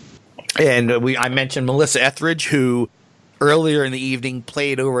course. And I mentioned Melissa Etheridge, who earlier in the evening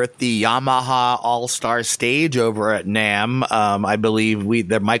played over at the Yamaha All-Star stage over at NAMM. I believe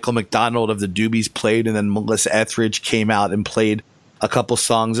that Michael McDonald of the Doobies played, and then Melissa Etheridge came out and played a couple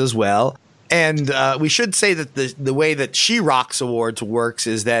songs as well. And we should say that the way that She Rocks Awards works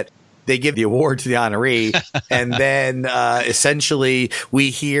is that they give the award to the honoree, and then essentially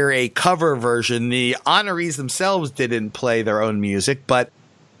we hear a cover version. The honorees themselves didn't play their own music, but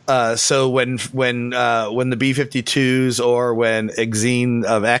so when the B-52s or when Exene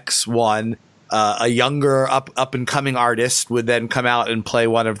of X won, a younger up and coming artist would then come out and play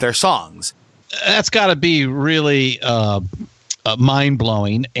one of their songs. That's got to be really mind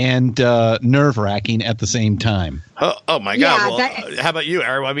blowing and nerve wracking at the same time. Oh my God! Well, how about you,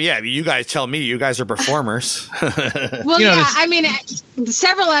 Aaron? I mean, you guys tell me. You guys are performers. Well, I mean,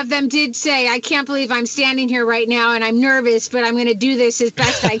 several of them did say, "I can't believe I'm standing here right now, and I'm nervous, but I'm going to do this as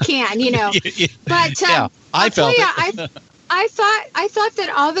best I can." But I felt it. I thought that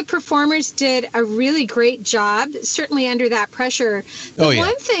all the performers did a really great job, certainly under that pressure.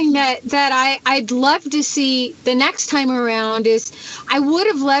 One thing that I'd love to see the next time around is I would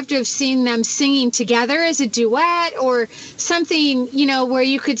have loved to have seen them singing together as a duet or something, where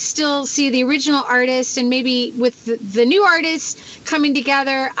you could still see the original artist and maybe with the new artists coming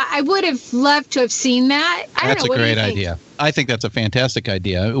together. I would have loved to have seen that. That's a great idea. I think that's a fantastic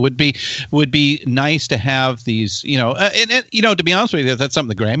idea. It would be nice to have these, and to be honest with you, that's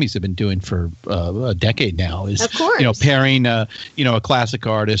something the Grammys have been doing for a decade now. Is of course. Pairing a classic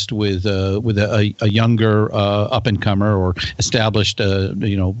artist with a younger up and comer or established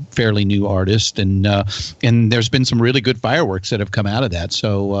fairly new artist, and there's been some really good fireworks that have come out of that.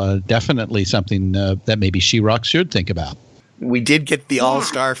 So definitely something that maybe She-Rock should think about. We did get the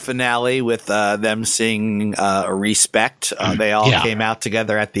all-star finale with them singing Respect. They all came out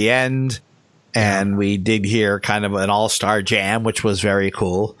together at the end, and we did hear kind of an all-star jam, which was very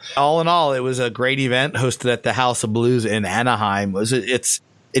cool. All in all, it was a great event hosted at the House of Blues in Anaheim.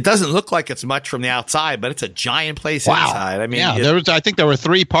 It doesn't look like it's much from the outside, but it's a giant place inside. I mean, I think there were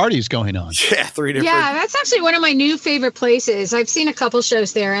 3 parties going on. Yeah, 3 different. Yeah, that's actually one of my new favorite places. I've seen a couple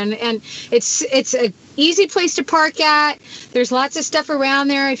shows there, and it's a easy place to park at. There's lots of stuff around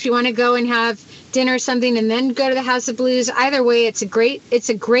there if you want to go and have dinner or something, and then go to the House of Blues. Either way, it's a great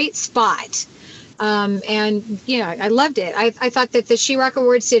spot. I loved it. I thought that the She-Rock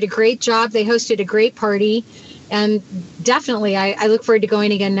Awards did a great job. They hosted a great party. And definitely, I look forward to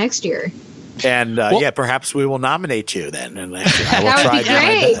going again next year. And perhaps we will nominate you then. And I will that would be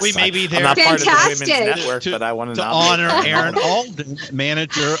great. We may be there. I'm not Fantastic. part of the Women's Network, but I want to honor Aaron Alden,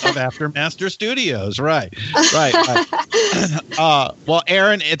 manager of Aftermaster Studios. Right. Well,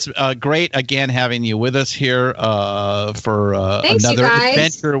 Aaron, it's great again having you with us here for another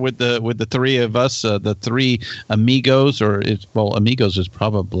adventure with the 3 of us, the 3 amigos, amigos is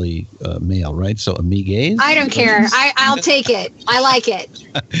probably male, right? So amigues. I don't care. I'll take it. I like it.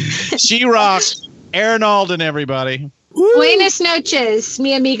 She-Rock, Aaron Alden, everybody. Buenas noches,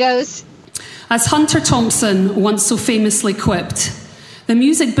 mi amigos. As Hunter Thompson once so famously quipped, the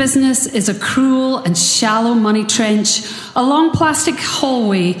music business is a cruel and shallow money trench, a long plastic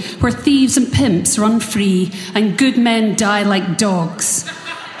hallway where thieves and pimps run free and good men die like dogs.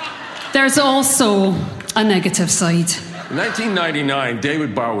 There's also a negative side. In 1999,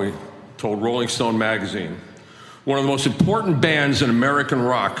 David Bowie told Rolling Stone magazine, "One of the most important bands in American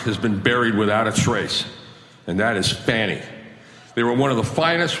rock has been buried without a trace, and that is Fanny. They were one of the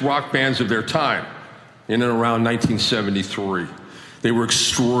finest rock bands of their time in and around 1973. They were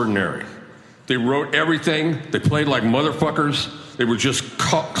extraordinary. They wrote everything. They played like motherfuckers. They were just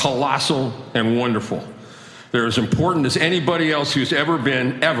colossal and wonderful. They're as important as anybody else who's ever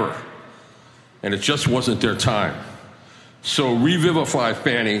been, ever. And it just wasn't their time. So revivify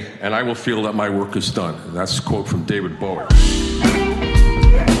Fanny, and I will feel that my work is done." And that's a quote from David Bowie.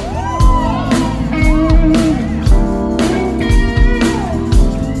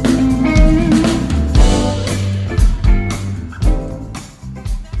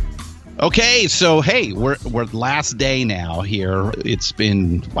 Okay, so hey, we're last day now here. It's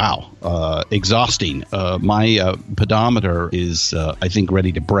been exhausting. My pedometer is I think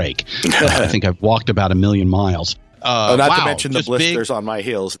ready to break. I think I've walked about 1 million miles. Not to mention the blisters on my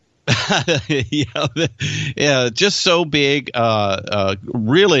heels. Yeah, just so big.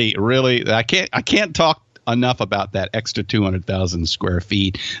 Really, I can't talk enough about that extra 200,000 square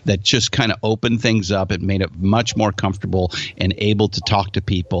feet that just kind of opened things up. It made it much more comfortable and able to talk to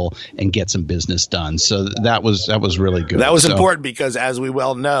people and get some business done. So that was really good. That was important because, as we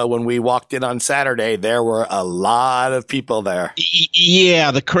well know, when we walked in on Saturday, there were a lot of people there. Yeah,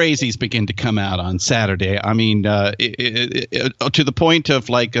 the crazies begin to come out on Saturday. I mean, to the point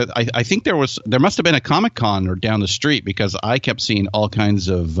of I think there must have been a Comic-Con or down the street because I kept seeing all kinds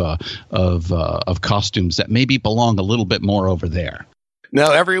of costumes that maybe belong a little bit more over there.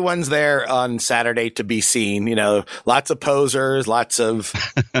 No, everyone's there on Saturday to be seen. Lots of posers, lots of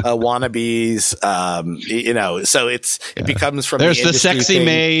wannabes. So it becomes from there's the sexy thing.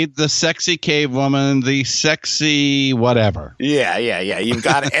 maid, the sexy cave woman, the sexy whatever. Yeah. You've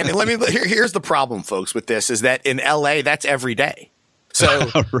got it. And here's the problem, folks, with this is that in LA, that's every day.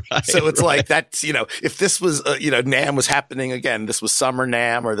 So, so it's like that's, if this was, NAMM was happening again, this was summer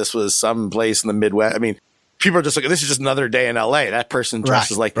NAMM or this was some place in the Midwest. I mean, people are just like, this is just another day in LA. That person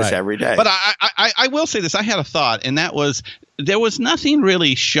dresses like this every day. But I will say this. I had a thought, and that was there was nothing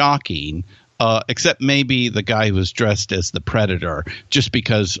really shocking except maybe the guy who was dressed as the Predator, just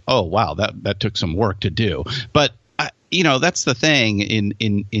because, oh, wow, that took some work to do. But that's the thing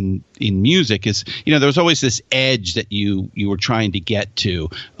in music is, there's always this edge that you were trying to get to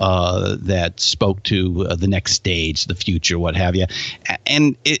that spoke to the next stage, the future, what have you.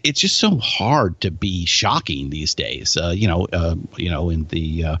 And it's just so hard to be shocking these days. In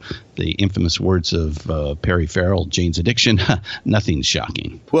the infamous words of Perry Farrell, Jane's Addiction, nothing's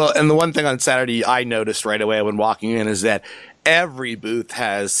shocking. Well, and the one thing on Saturday I noticed right away when walking in is that every booth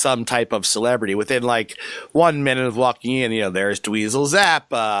has some type of celebrity. Within like 1 minute of walking in, there's Dweezil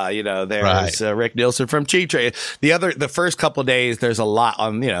Zappa, there's Rick Nielsen from Cheap Trick. The first couple of days, there's a lot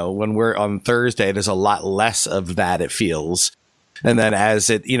on, when we're on Thursday, there's a lot less of that, it feels. And then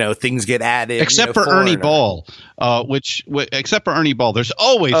as it, things get added, except for Ernie Ball, except for Ernie Ball, there's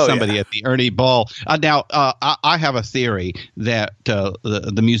always somebody at the Ernie Ball. Now, I have a theory that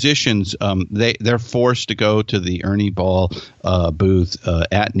the musicians, they're forced to go to the Ernie Ball booth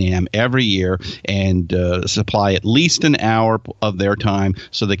at NAMM every year and supply at least an hour of their time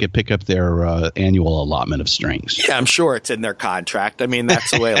so they could pick up their annual allotment of strings. Yeah, I'm sure it's in their contract. I mean, that's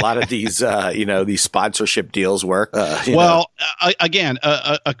the way a lot of these, these sponsorship deals work. Again,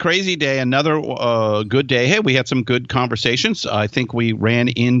 a crazy day, another good day. Hey, we had some good conversations. I think we ran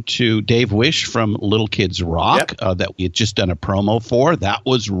into Dave Wish from Little Kids Rock that we had just done a promo for. That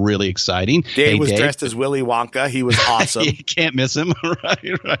was really exciting. Dave was dressed as Willy Wonka. He was awesome. You can't miss him.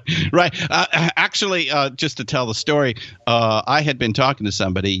 Right. Actually, just to tell the story, I had been talking to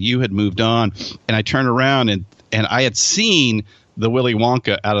somebody. You had moved on, and I turned around and I had seen the Willy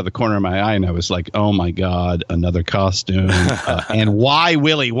Wonka out of the corner of my eye, and I was like, oh my God, another costume. And why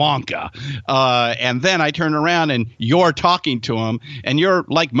Willy Wonka? And then I turn around and you're talking to him and you're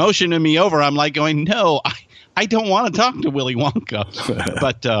like motioning me over. I'm like going, no, I don't want to talk to Willy Wonka.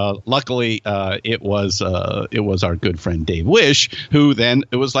 But luckily it was our good friend Dave Wish, who then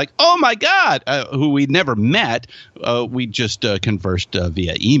it was like, oh my God, who we'd never met. We just conversed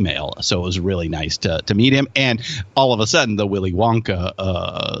via email. So it was really nice to meet him. And all of a sudden the Willy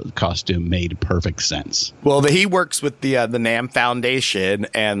Wonka costume made perfect sense. Well, he works with the NAMM Foundation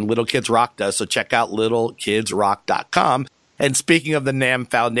and Little Kids Rock does. So check out littlekidsrock.com. And speaking of the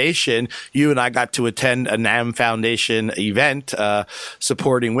NAMM Foundation, you and I got to attend a NAMM Foundation event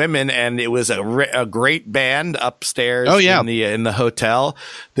supporting women, and it was a great band upstairs in the hotel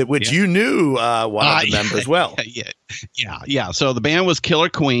which you knew one of the members well. Yeah. So the band was Killer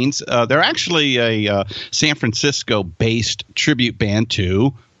Queens. They're actually a San Francisco-based tribute band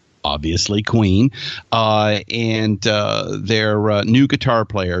to, obviously, Queen, and their new guitar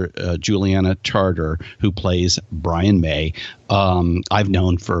player, Juliana Tarter, who plays Brian May, I've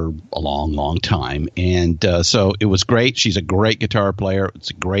known for a long, long time. And so it was great. She's a great guitar player. It's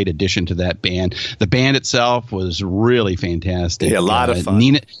a great addition to that band. The band itself was really fantastic. Yeah, a lot of fun.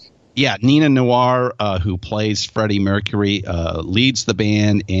 Nina Noir, who plays Freddie Mercury, leads the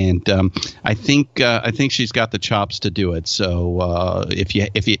band, and I think she's got the chops to do it. So if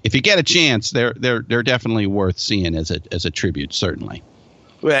you get a chance, they're definitely worth seeing as a tribute, certainly.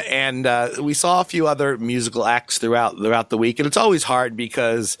 And we saw a few other musical acts throughout the week, and it's always hard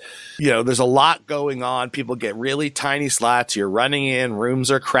because there's a lot going on. People get really tiny slots. You're running in,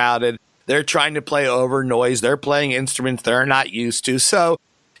 rooms are crowded. They're trying to play over noise. They're playing instruments they're not used to. So,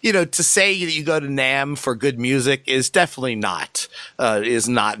 to say that you go to NAMM for good music is definitely not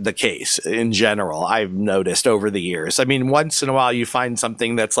the case in general. I've noticed over the years. I mean, once in a while you find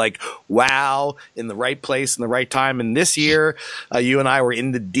something that's like, wow, in the right place, in the right time. And this year, you and I were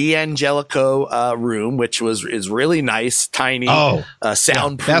in the D'Angelico room, which is really nice, tiny,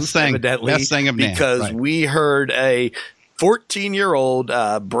 soundproof, evidently. Best thing of NAMM. Because we heard a 14-year-old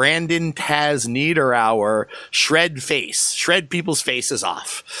Brandon Taz Niederauer shred people's faces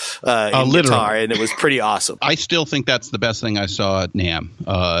off in guitar, and it was pretty awesome. I still think that's the best thing I saw at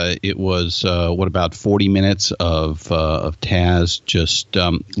NAMM. It was about 40 minutes of Taz just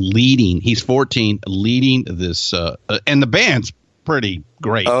leading. He's 14, leading this, and the band's pretty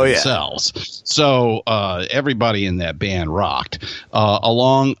great themselves. Yeah. So everybody in that band rocked.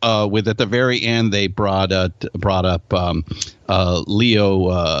 Along with at the very end, they brought up Leo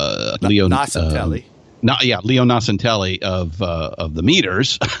Nascitelli. Leo Nocentelli of the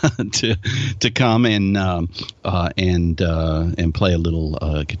Meters to come and play a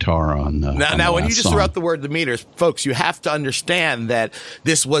little guitar on. Now, when you just song. threw out the word the Meters, folks, you have to understand that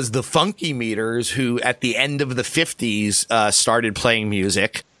this was the Funky Meters who, at the end of the 50s, started playing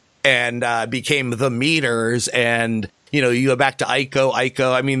music and became the Meters. And you go back to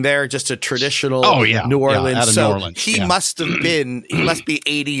Iko. I mean, they're just a traditional New Orleans. Out of New Orleans. He must be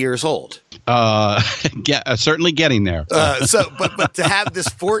 80 years old. Certainly getting there. But to have this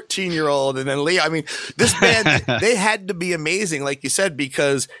 14-year-old and then Leo, I mean, this band, they had to be amazing, like you said,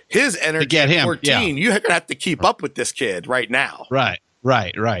 because his energy at 14, you're going to have to keep up with this kid right now. Right.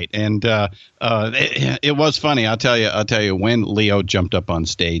 And it was funny. I'll tell you, when Leo jumped up on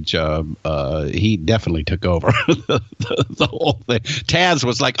stage, he definitely took over the whole thing. Taz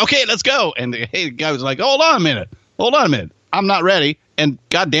was like, "Okay, let's go," and the guy was like, "Hold on a minute, I'm not ready." And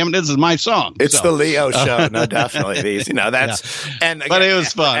God damn it, this is my song. It's the Leo show. No, definitely. That's and again, but it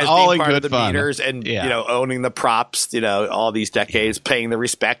was fun. All in good fun. Meters and owning the props. All these decades, paying the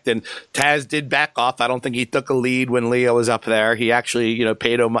respect. And Taz did back off. I don't think he took a lead when Leo was up there. He actually,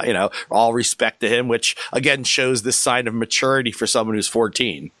 paid him, all respect to him, which again shows this sign of maturity for someone who's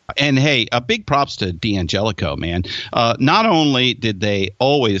 14. And hey, a big props to D'Angelico, man. Not only did they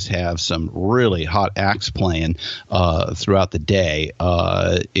always have some really hot acts playing throughout the day,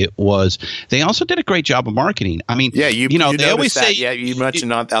 they also did a great job of marketing. I mean, you they always say, you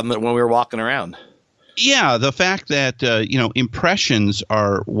mentioned when we were walking around. Yeah, the fact that impressions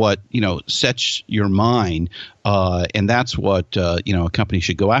are what sets your mind, and that's what a company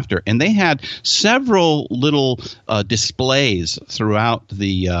should go after. And they had several little displays throughout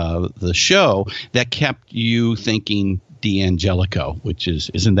the show that kept you thinking D'Angelico, which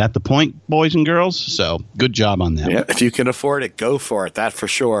isn't that the point, boys and girls? So good job on that. Yeah, if you can afford it, go for it. That for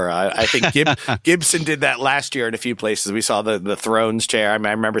sure. I think Gibson did that last year in a few places. We saw the Thrones chair. I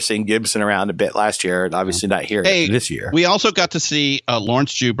remember seing Gibson around a bit last year, and obviously not here this year. We also got to see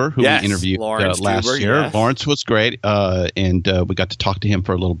Lawrence Juber, who we interviewed last year. Yes. Lawrence was great, and we got to talk to him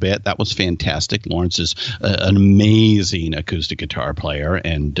for a little bit. That was fantastic. Lawrence is an amazing acoustic guitar player,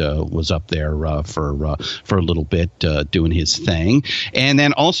 and was up there for a little bit. Doing his thing. And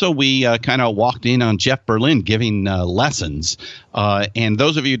then also we kind of walked in on Jeff Berlin giving lessons. And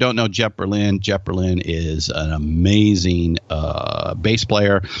those of you who don't know Jeff Berlin is an amazing bass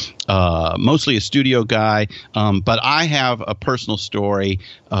player, mostly a studio guy. But I have a personal story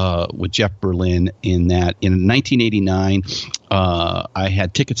with Jeff Berlin in that in 1989, I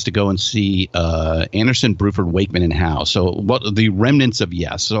had tickets to go and see Anderson, Bruford, Wakeman, and Howe. So the remnants of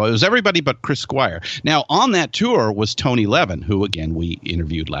Yes. So it was everybody but Chris Squire. Now, on that tour was Tony Levin, who, again, we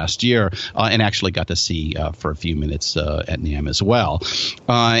interviewed last year and actually got to see for a few minutes at NAMM as well.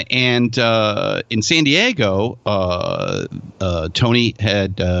 And in San Diego, Tony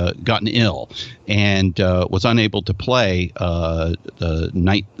had gotten ill and was unable to play the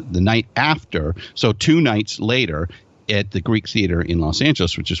night after. So 2 nights later, at the Greek Theater in Los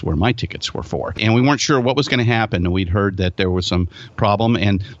Angeles, which is where my tickets were for. And we weren't sure what was going to happen. And we'd heard that there was some problem.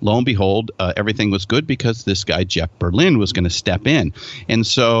 And lo and behold, everything was good because this guy, Jeff Berlin, was going to step in. And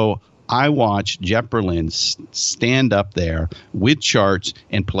so I watched Jeff Berlin stand up there with charts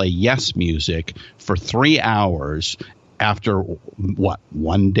and play Yes music for 3 hours after,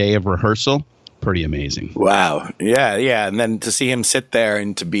 1 day of rehearsal? Pretty amazing. Wow. Yeah. And then to see him sit there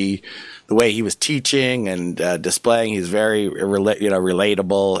and to be the way he was teaching and displaying, he's very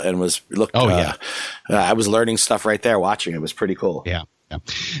relatable and I was learning stuff right there watching. It was pretty cool. Yeah.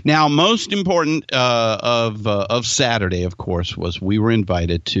 Now, most important of Saturday, of course, was we were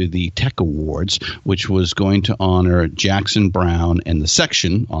invited to the Tech Awards, which was going to honor Jackson Browne and the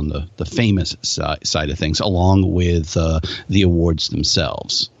Section on the famous side of things, along with the awards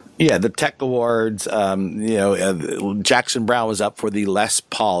themselves. Yeah, the Tech Awards, Jackson Browne was up for the Les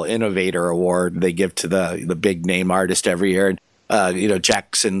Paul Innovator Award they give to the big name artist every year.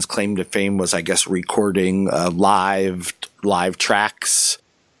 Jackson's claim to fame was, I guess, recording live tracks.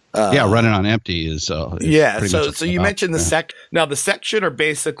 Running on Empty is so you mentioned the Now, the Section are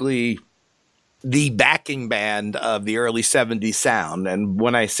basically the backing band of the early 70s sound. And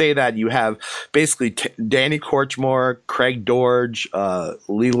when I say that, you have basically Danny Korchmore, Craig Dorge,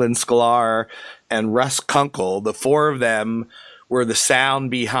 Leland Sklar, and Russ Kunkel. The four of them were the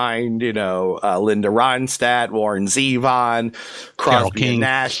sound behind, Linda Ronstadt, Warren Zevon, Crosby and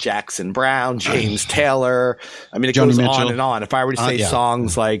Nash, Jackson Browne, James Taylor. I mean, it goes on and on. If I were to say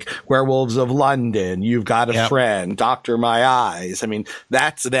songs like Werewolves of London, You've Got a Friend, Doctor My Eyes, I mean,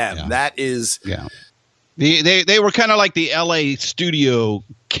 that's them. That is... Yeah. They were kind of like the LA studio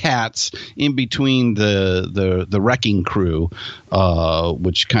cats in between the wrecking crew,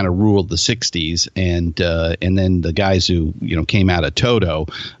 which kind of ruled the 60s, and then the guys who came out of Toto,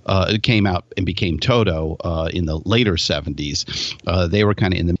 came out and became Toto in the later 70s. They were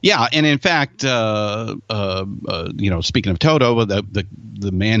kind of in the and in fact, speaking of Toto,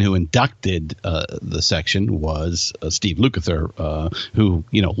 the man who inducted the section was Steve Lukather, who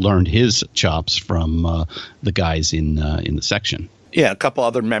learned his chops from the guys in the section. Yeah, a couple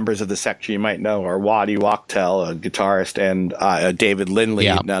other members of the section you might know are Waddy Wachtel, a guitarist, and David Lindley.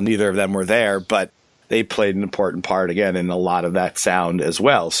 Yeah. Now, neither of them were there, but they played an important part, again, in a lot of that sound as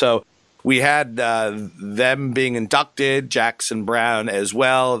well. So we had them being inducted, Jackson Browne as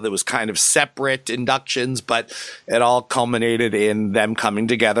well. There was kind of separate inductions, but it all culminated in them coming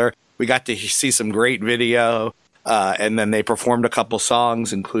together. We got to see some great video, and then they performed a couple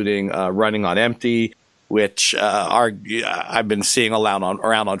songs, including Running on Empty, which I've been seeing around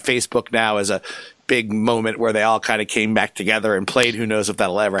on Facebook now as a big moment where they all kind of came back together and played. Who knows if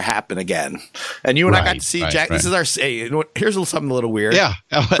that'll ever happen again? And you and I got to see Jack. Right. This is our. Here's something a little weird. Yeah,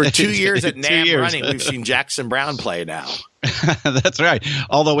 for 2 years at NAMM running, we've seen Jackson Browne play now. That's right.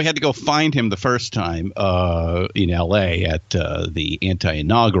 Although we had to go find him the first time in L.A. at the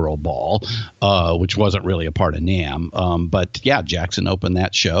anti-inaugural ball, which wasn't really a part of NAMM. But yeah, Jackson opened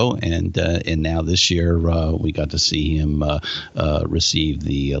that show, and now this year we got to see him receive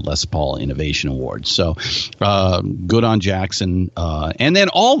the Les Paul Innovation Award. So good on Jackson, and then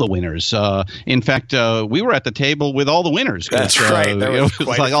all the winners. In fact, we were at the table with all the winners. That's right. There was it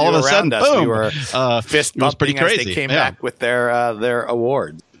was like all of a sudden, boom! We were fist bumping as they came back with their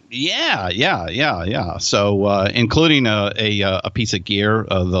awards. Yeah. So, including a piece of gear,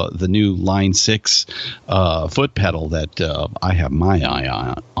 the new Line 6 foot pedal that I have my eye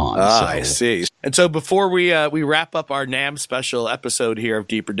on. I see. And so before we wrap up our NAMM special episode here of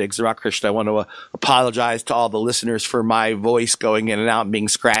Deeper Digs the Rock, Christian, I want to apologize to all the listeners for my voice going in and out and being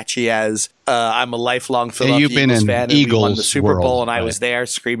scratchy, as I'm a lifelong Philadelphia Eagles fan. And we won the Super Bowl, and I was there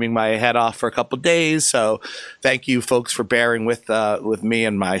screaming my head off for a couple of days. So thank you, folks, for bearing with me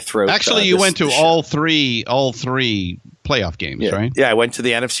and my throat. Actually, you went to all three playoff games, right? Yeah, I went to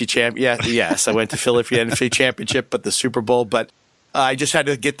the NFC Yes, I went to Philadelphia NFC Championship, but the Super Bowl. But I just had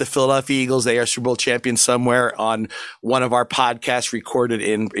to get the Philadelphia Eagles. They are Super Bowl champions somewhere on one of our podcasts recorded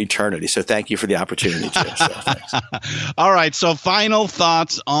in eternity. So thank you for the opportunity, Jim. All right. So final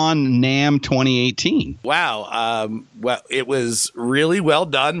thoughts on NAMM 2018. Wow. Well, it was really well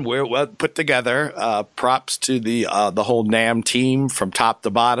done. We're well put together. Props to the whole NAMM team from top to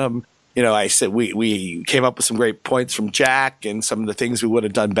bottom. I said we came up with some great points from Jack and some of the things we would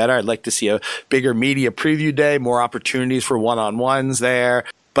have done better. I'd like to see a bigger media preview day, more opportunities for one-on-ones there.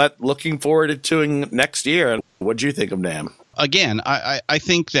 But looking forward to doing next year. What do you think of NAMM? Again, I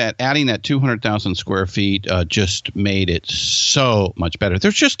think that adding that 200,000 square feet just made it so much better.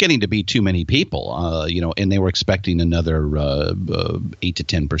 There's just getting to be too many people, and they were expecting another 8 to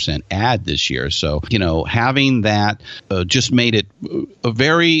 10% add this year. So, having that just made it a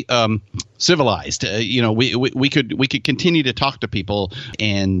very civilized. We could continue to talk to people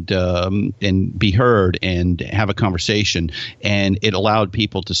and be heard and have a conversation, and it allowed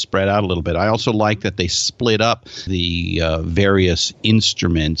people to spread out a little bit. I also like that they split up the various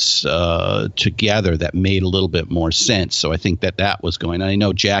instruments together. That made a little bit more sense. So I think that was going. I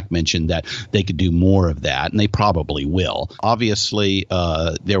know Jack mentioned that they could do more of that, and they probably will. Obviously,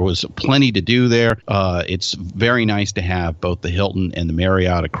 there was plenty to do there. It's very nice to have both the Hilton and the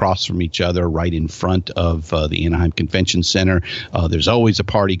Marriott across from each other, right in front of the Anaheim Convention Center. There's always a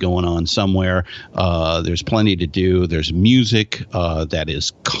party going on somewhere. There's plenty to do. There's music that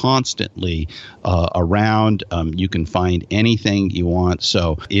is constantly around. You can find anything you want.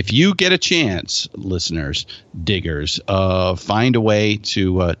 So if you get a chance, listeners, diggers, find a way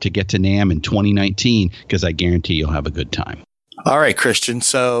to get to NAMM in 2019, because I guarantee you'll have a good time. All right, Christian.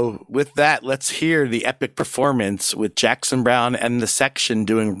 So with that, let's hear the epic performance with Jackson Browne and the section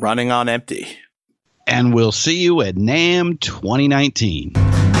doing Running on Empty. And we'll see you at NAMM 2019.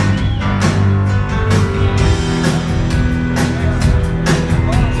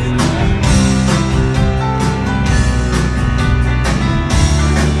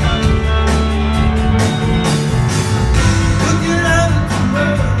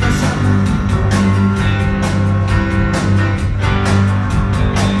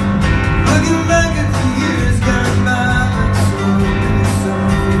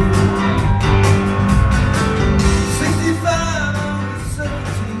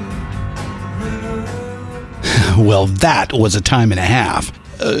 Well, that was a time and a half,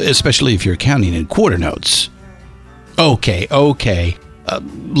 especially if you're counting in quarter notes. Okay.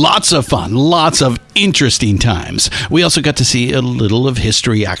 Lots of fun, lots of interesting times. We also got to see a little of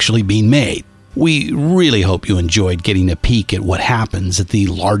history actually being made. We really hope you enjoyed getting a peek at what happens at the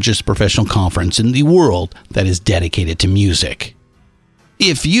largest professional conference in the world that is dedicated to music.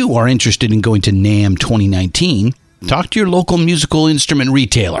 If you are interested in going to NAMM 2019, talk to your local musical instrument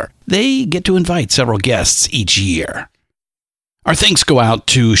retailer. They get to invite several guests each year. Our thanks go out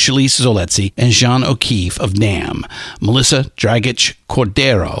to Shalise Zolezzi and Jean O'Keefe of NAMM, Melissa Dragic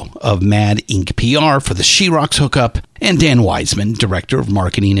Cordero of Mad Ink PR for the She Rocks hookup, and Dan Wiseman, Director of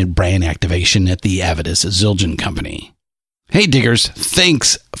Marketing and Brand Activation at the Avidus Zildjian Company. Hey diggers,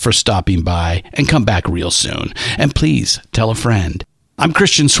 thanks for stopping by, and come back real soon. And please tell a friend. I'm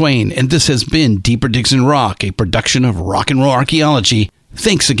Christian Swain, and this has been Deeper Digs in Rock, a production of Rock and Roll Archaeology.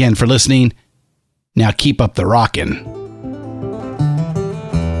 Thanks again for listening. Now keep up the rockin'.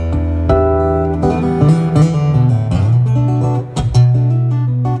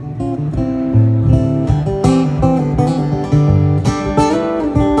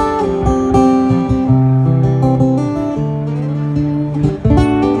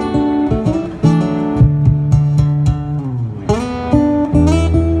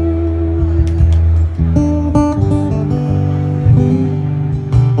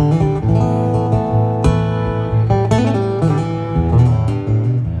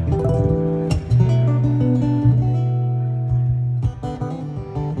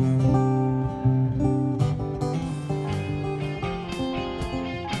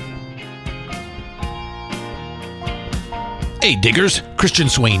 Hey diggers, Christian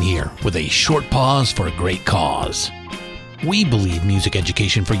Swain here with a short pause for a great cause. We believe music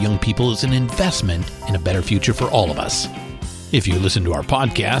education for young people is an investment in a better future for all of us. If you listen to our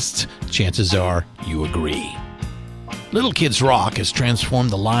podcasts, chances are you agree. Little Kids Rock has transformed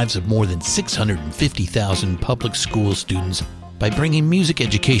the lives of more than 650,000 public school students by bringing music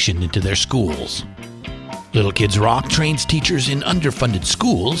education into their schools. Little Kids Rock trains teachers in underfunded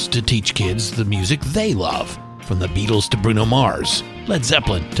schools to teach kids the music they love. From the Beatles to Bruno Mars, Led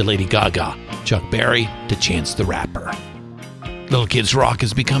Zeppelin to Lady Gaga, Chuck Berry to Chance the Rapper. Little Kids Rock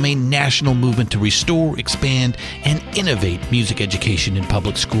has become a national movement to restore, expand, and innovate music education in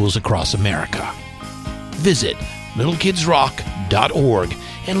public schools across America. Visit littlekidsrock.org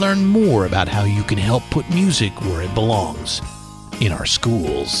and learn more about how you can help put music where it belongs, in our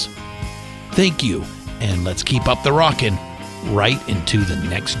schools. Thank you, and let's keep up the rockin' right into the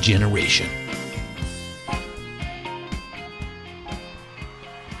next generation.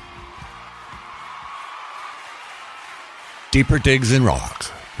 Deeper Digs in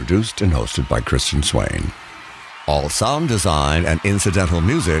Rock, produced and hosted by Christian Swain. All sound design and incidental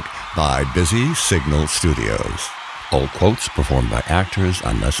music by Busy Signal Studios. All quotes performed by actors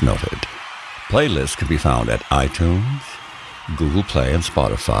unless noted. Playlists can be found at iTunes, Google Play, and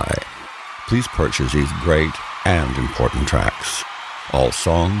Spotify. Please purchase these great and important tracks. All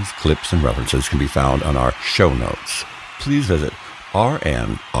songs, clips, and references can be found on our show notes. Please visit rnrap.com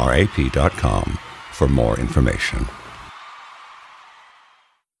for more information.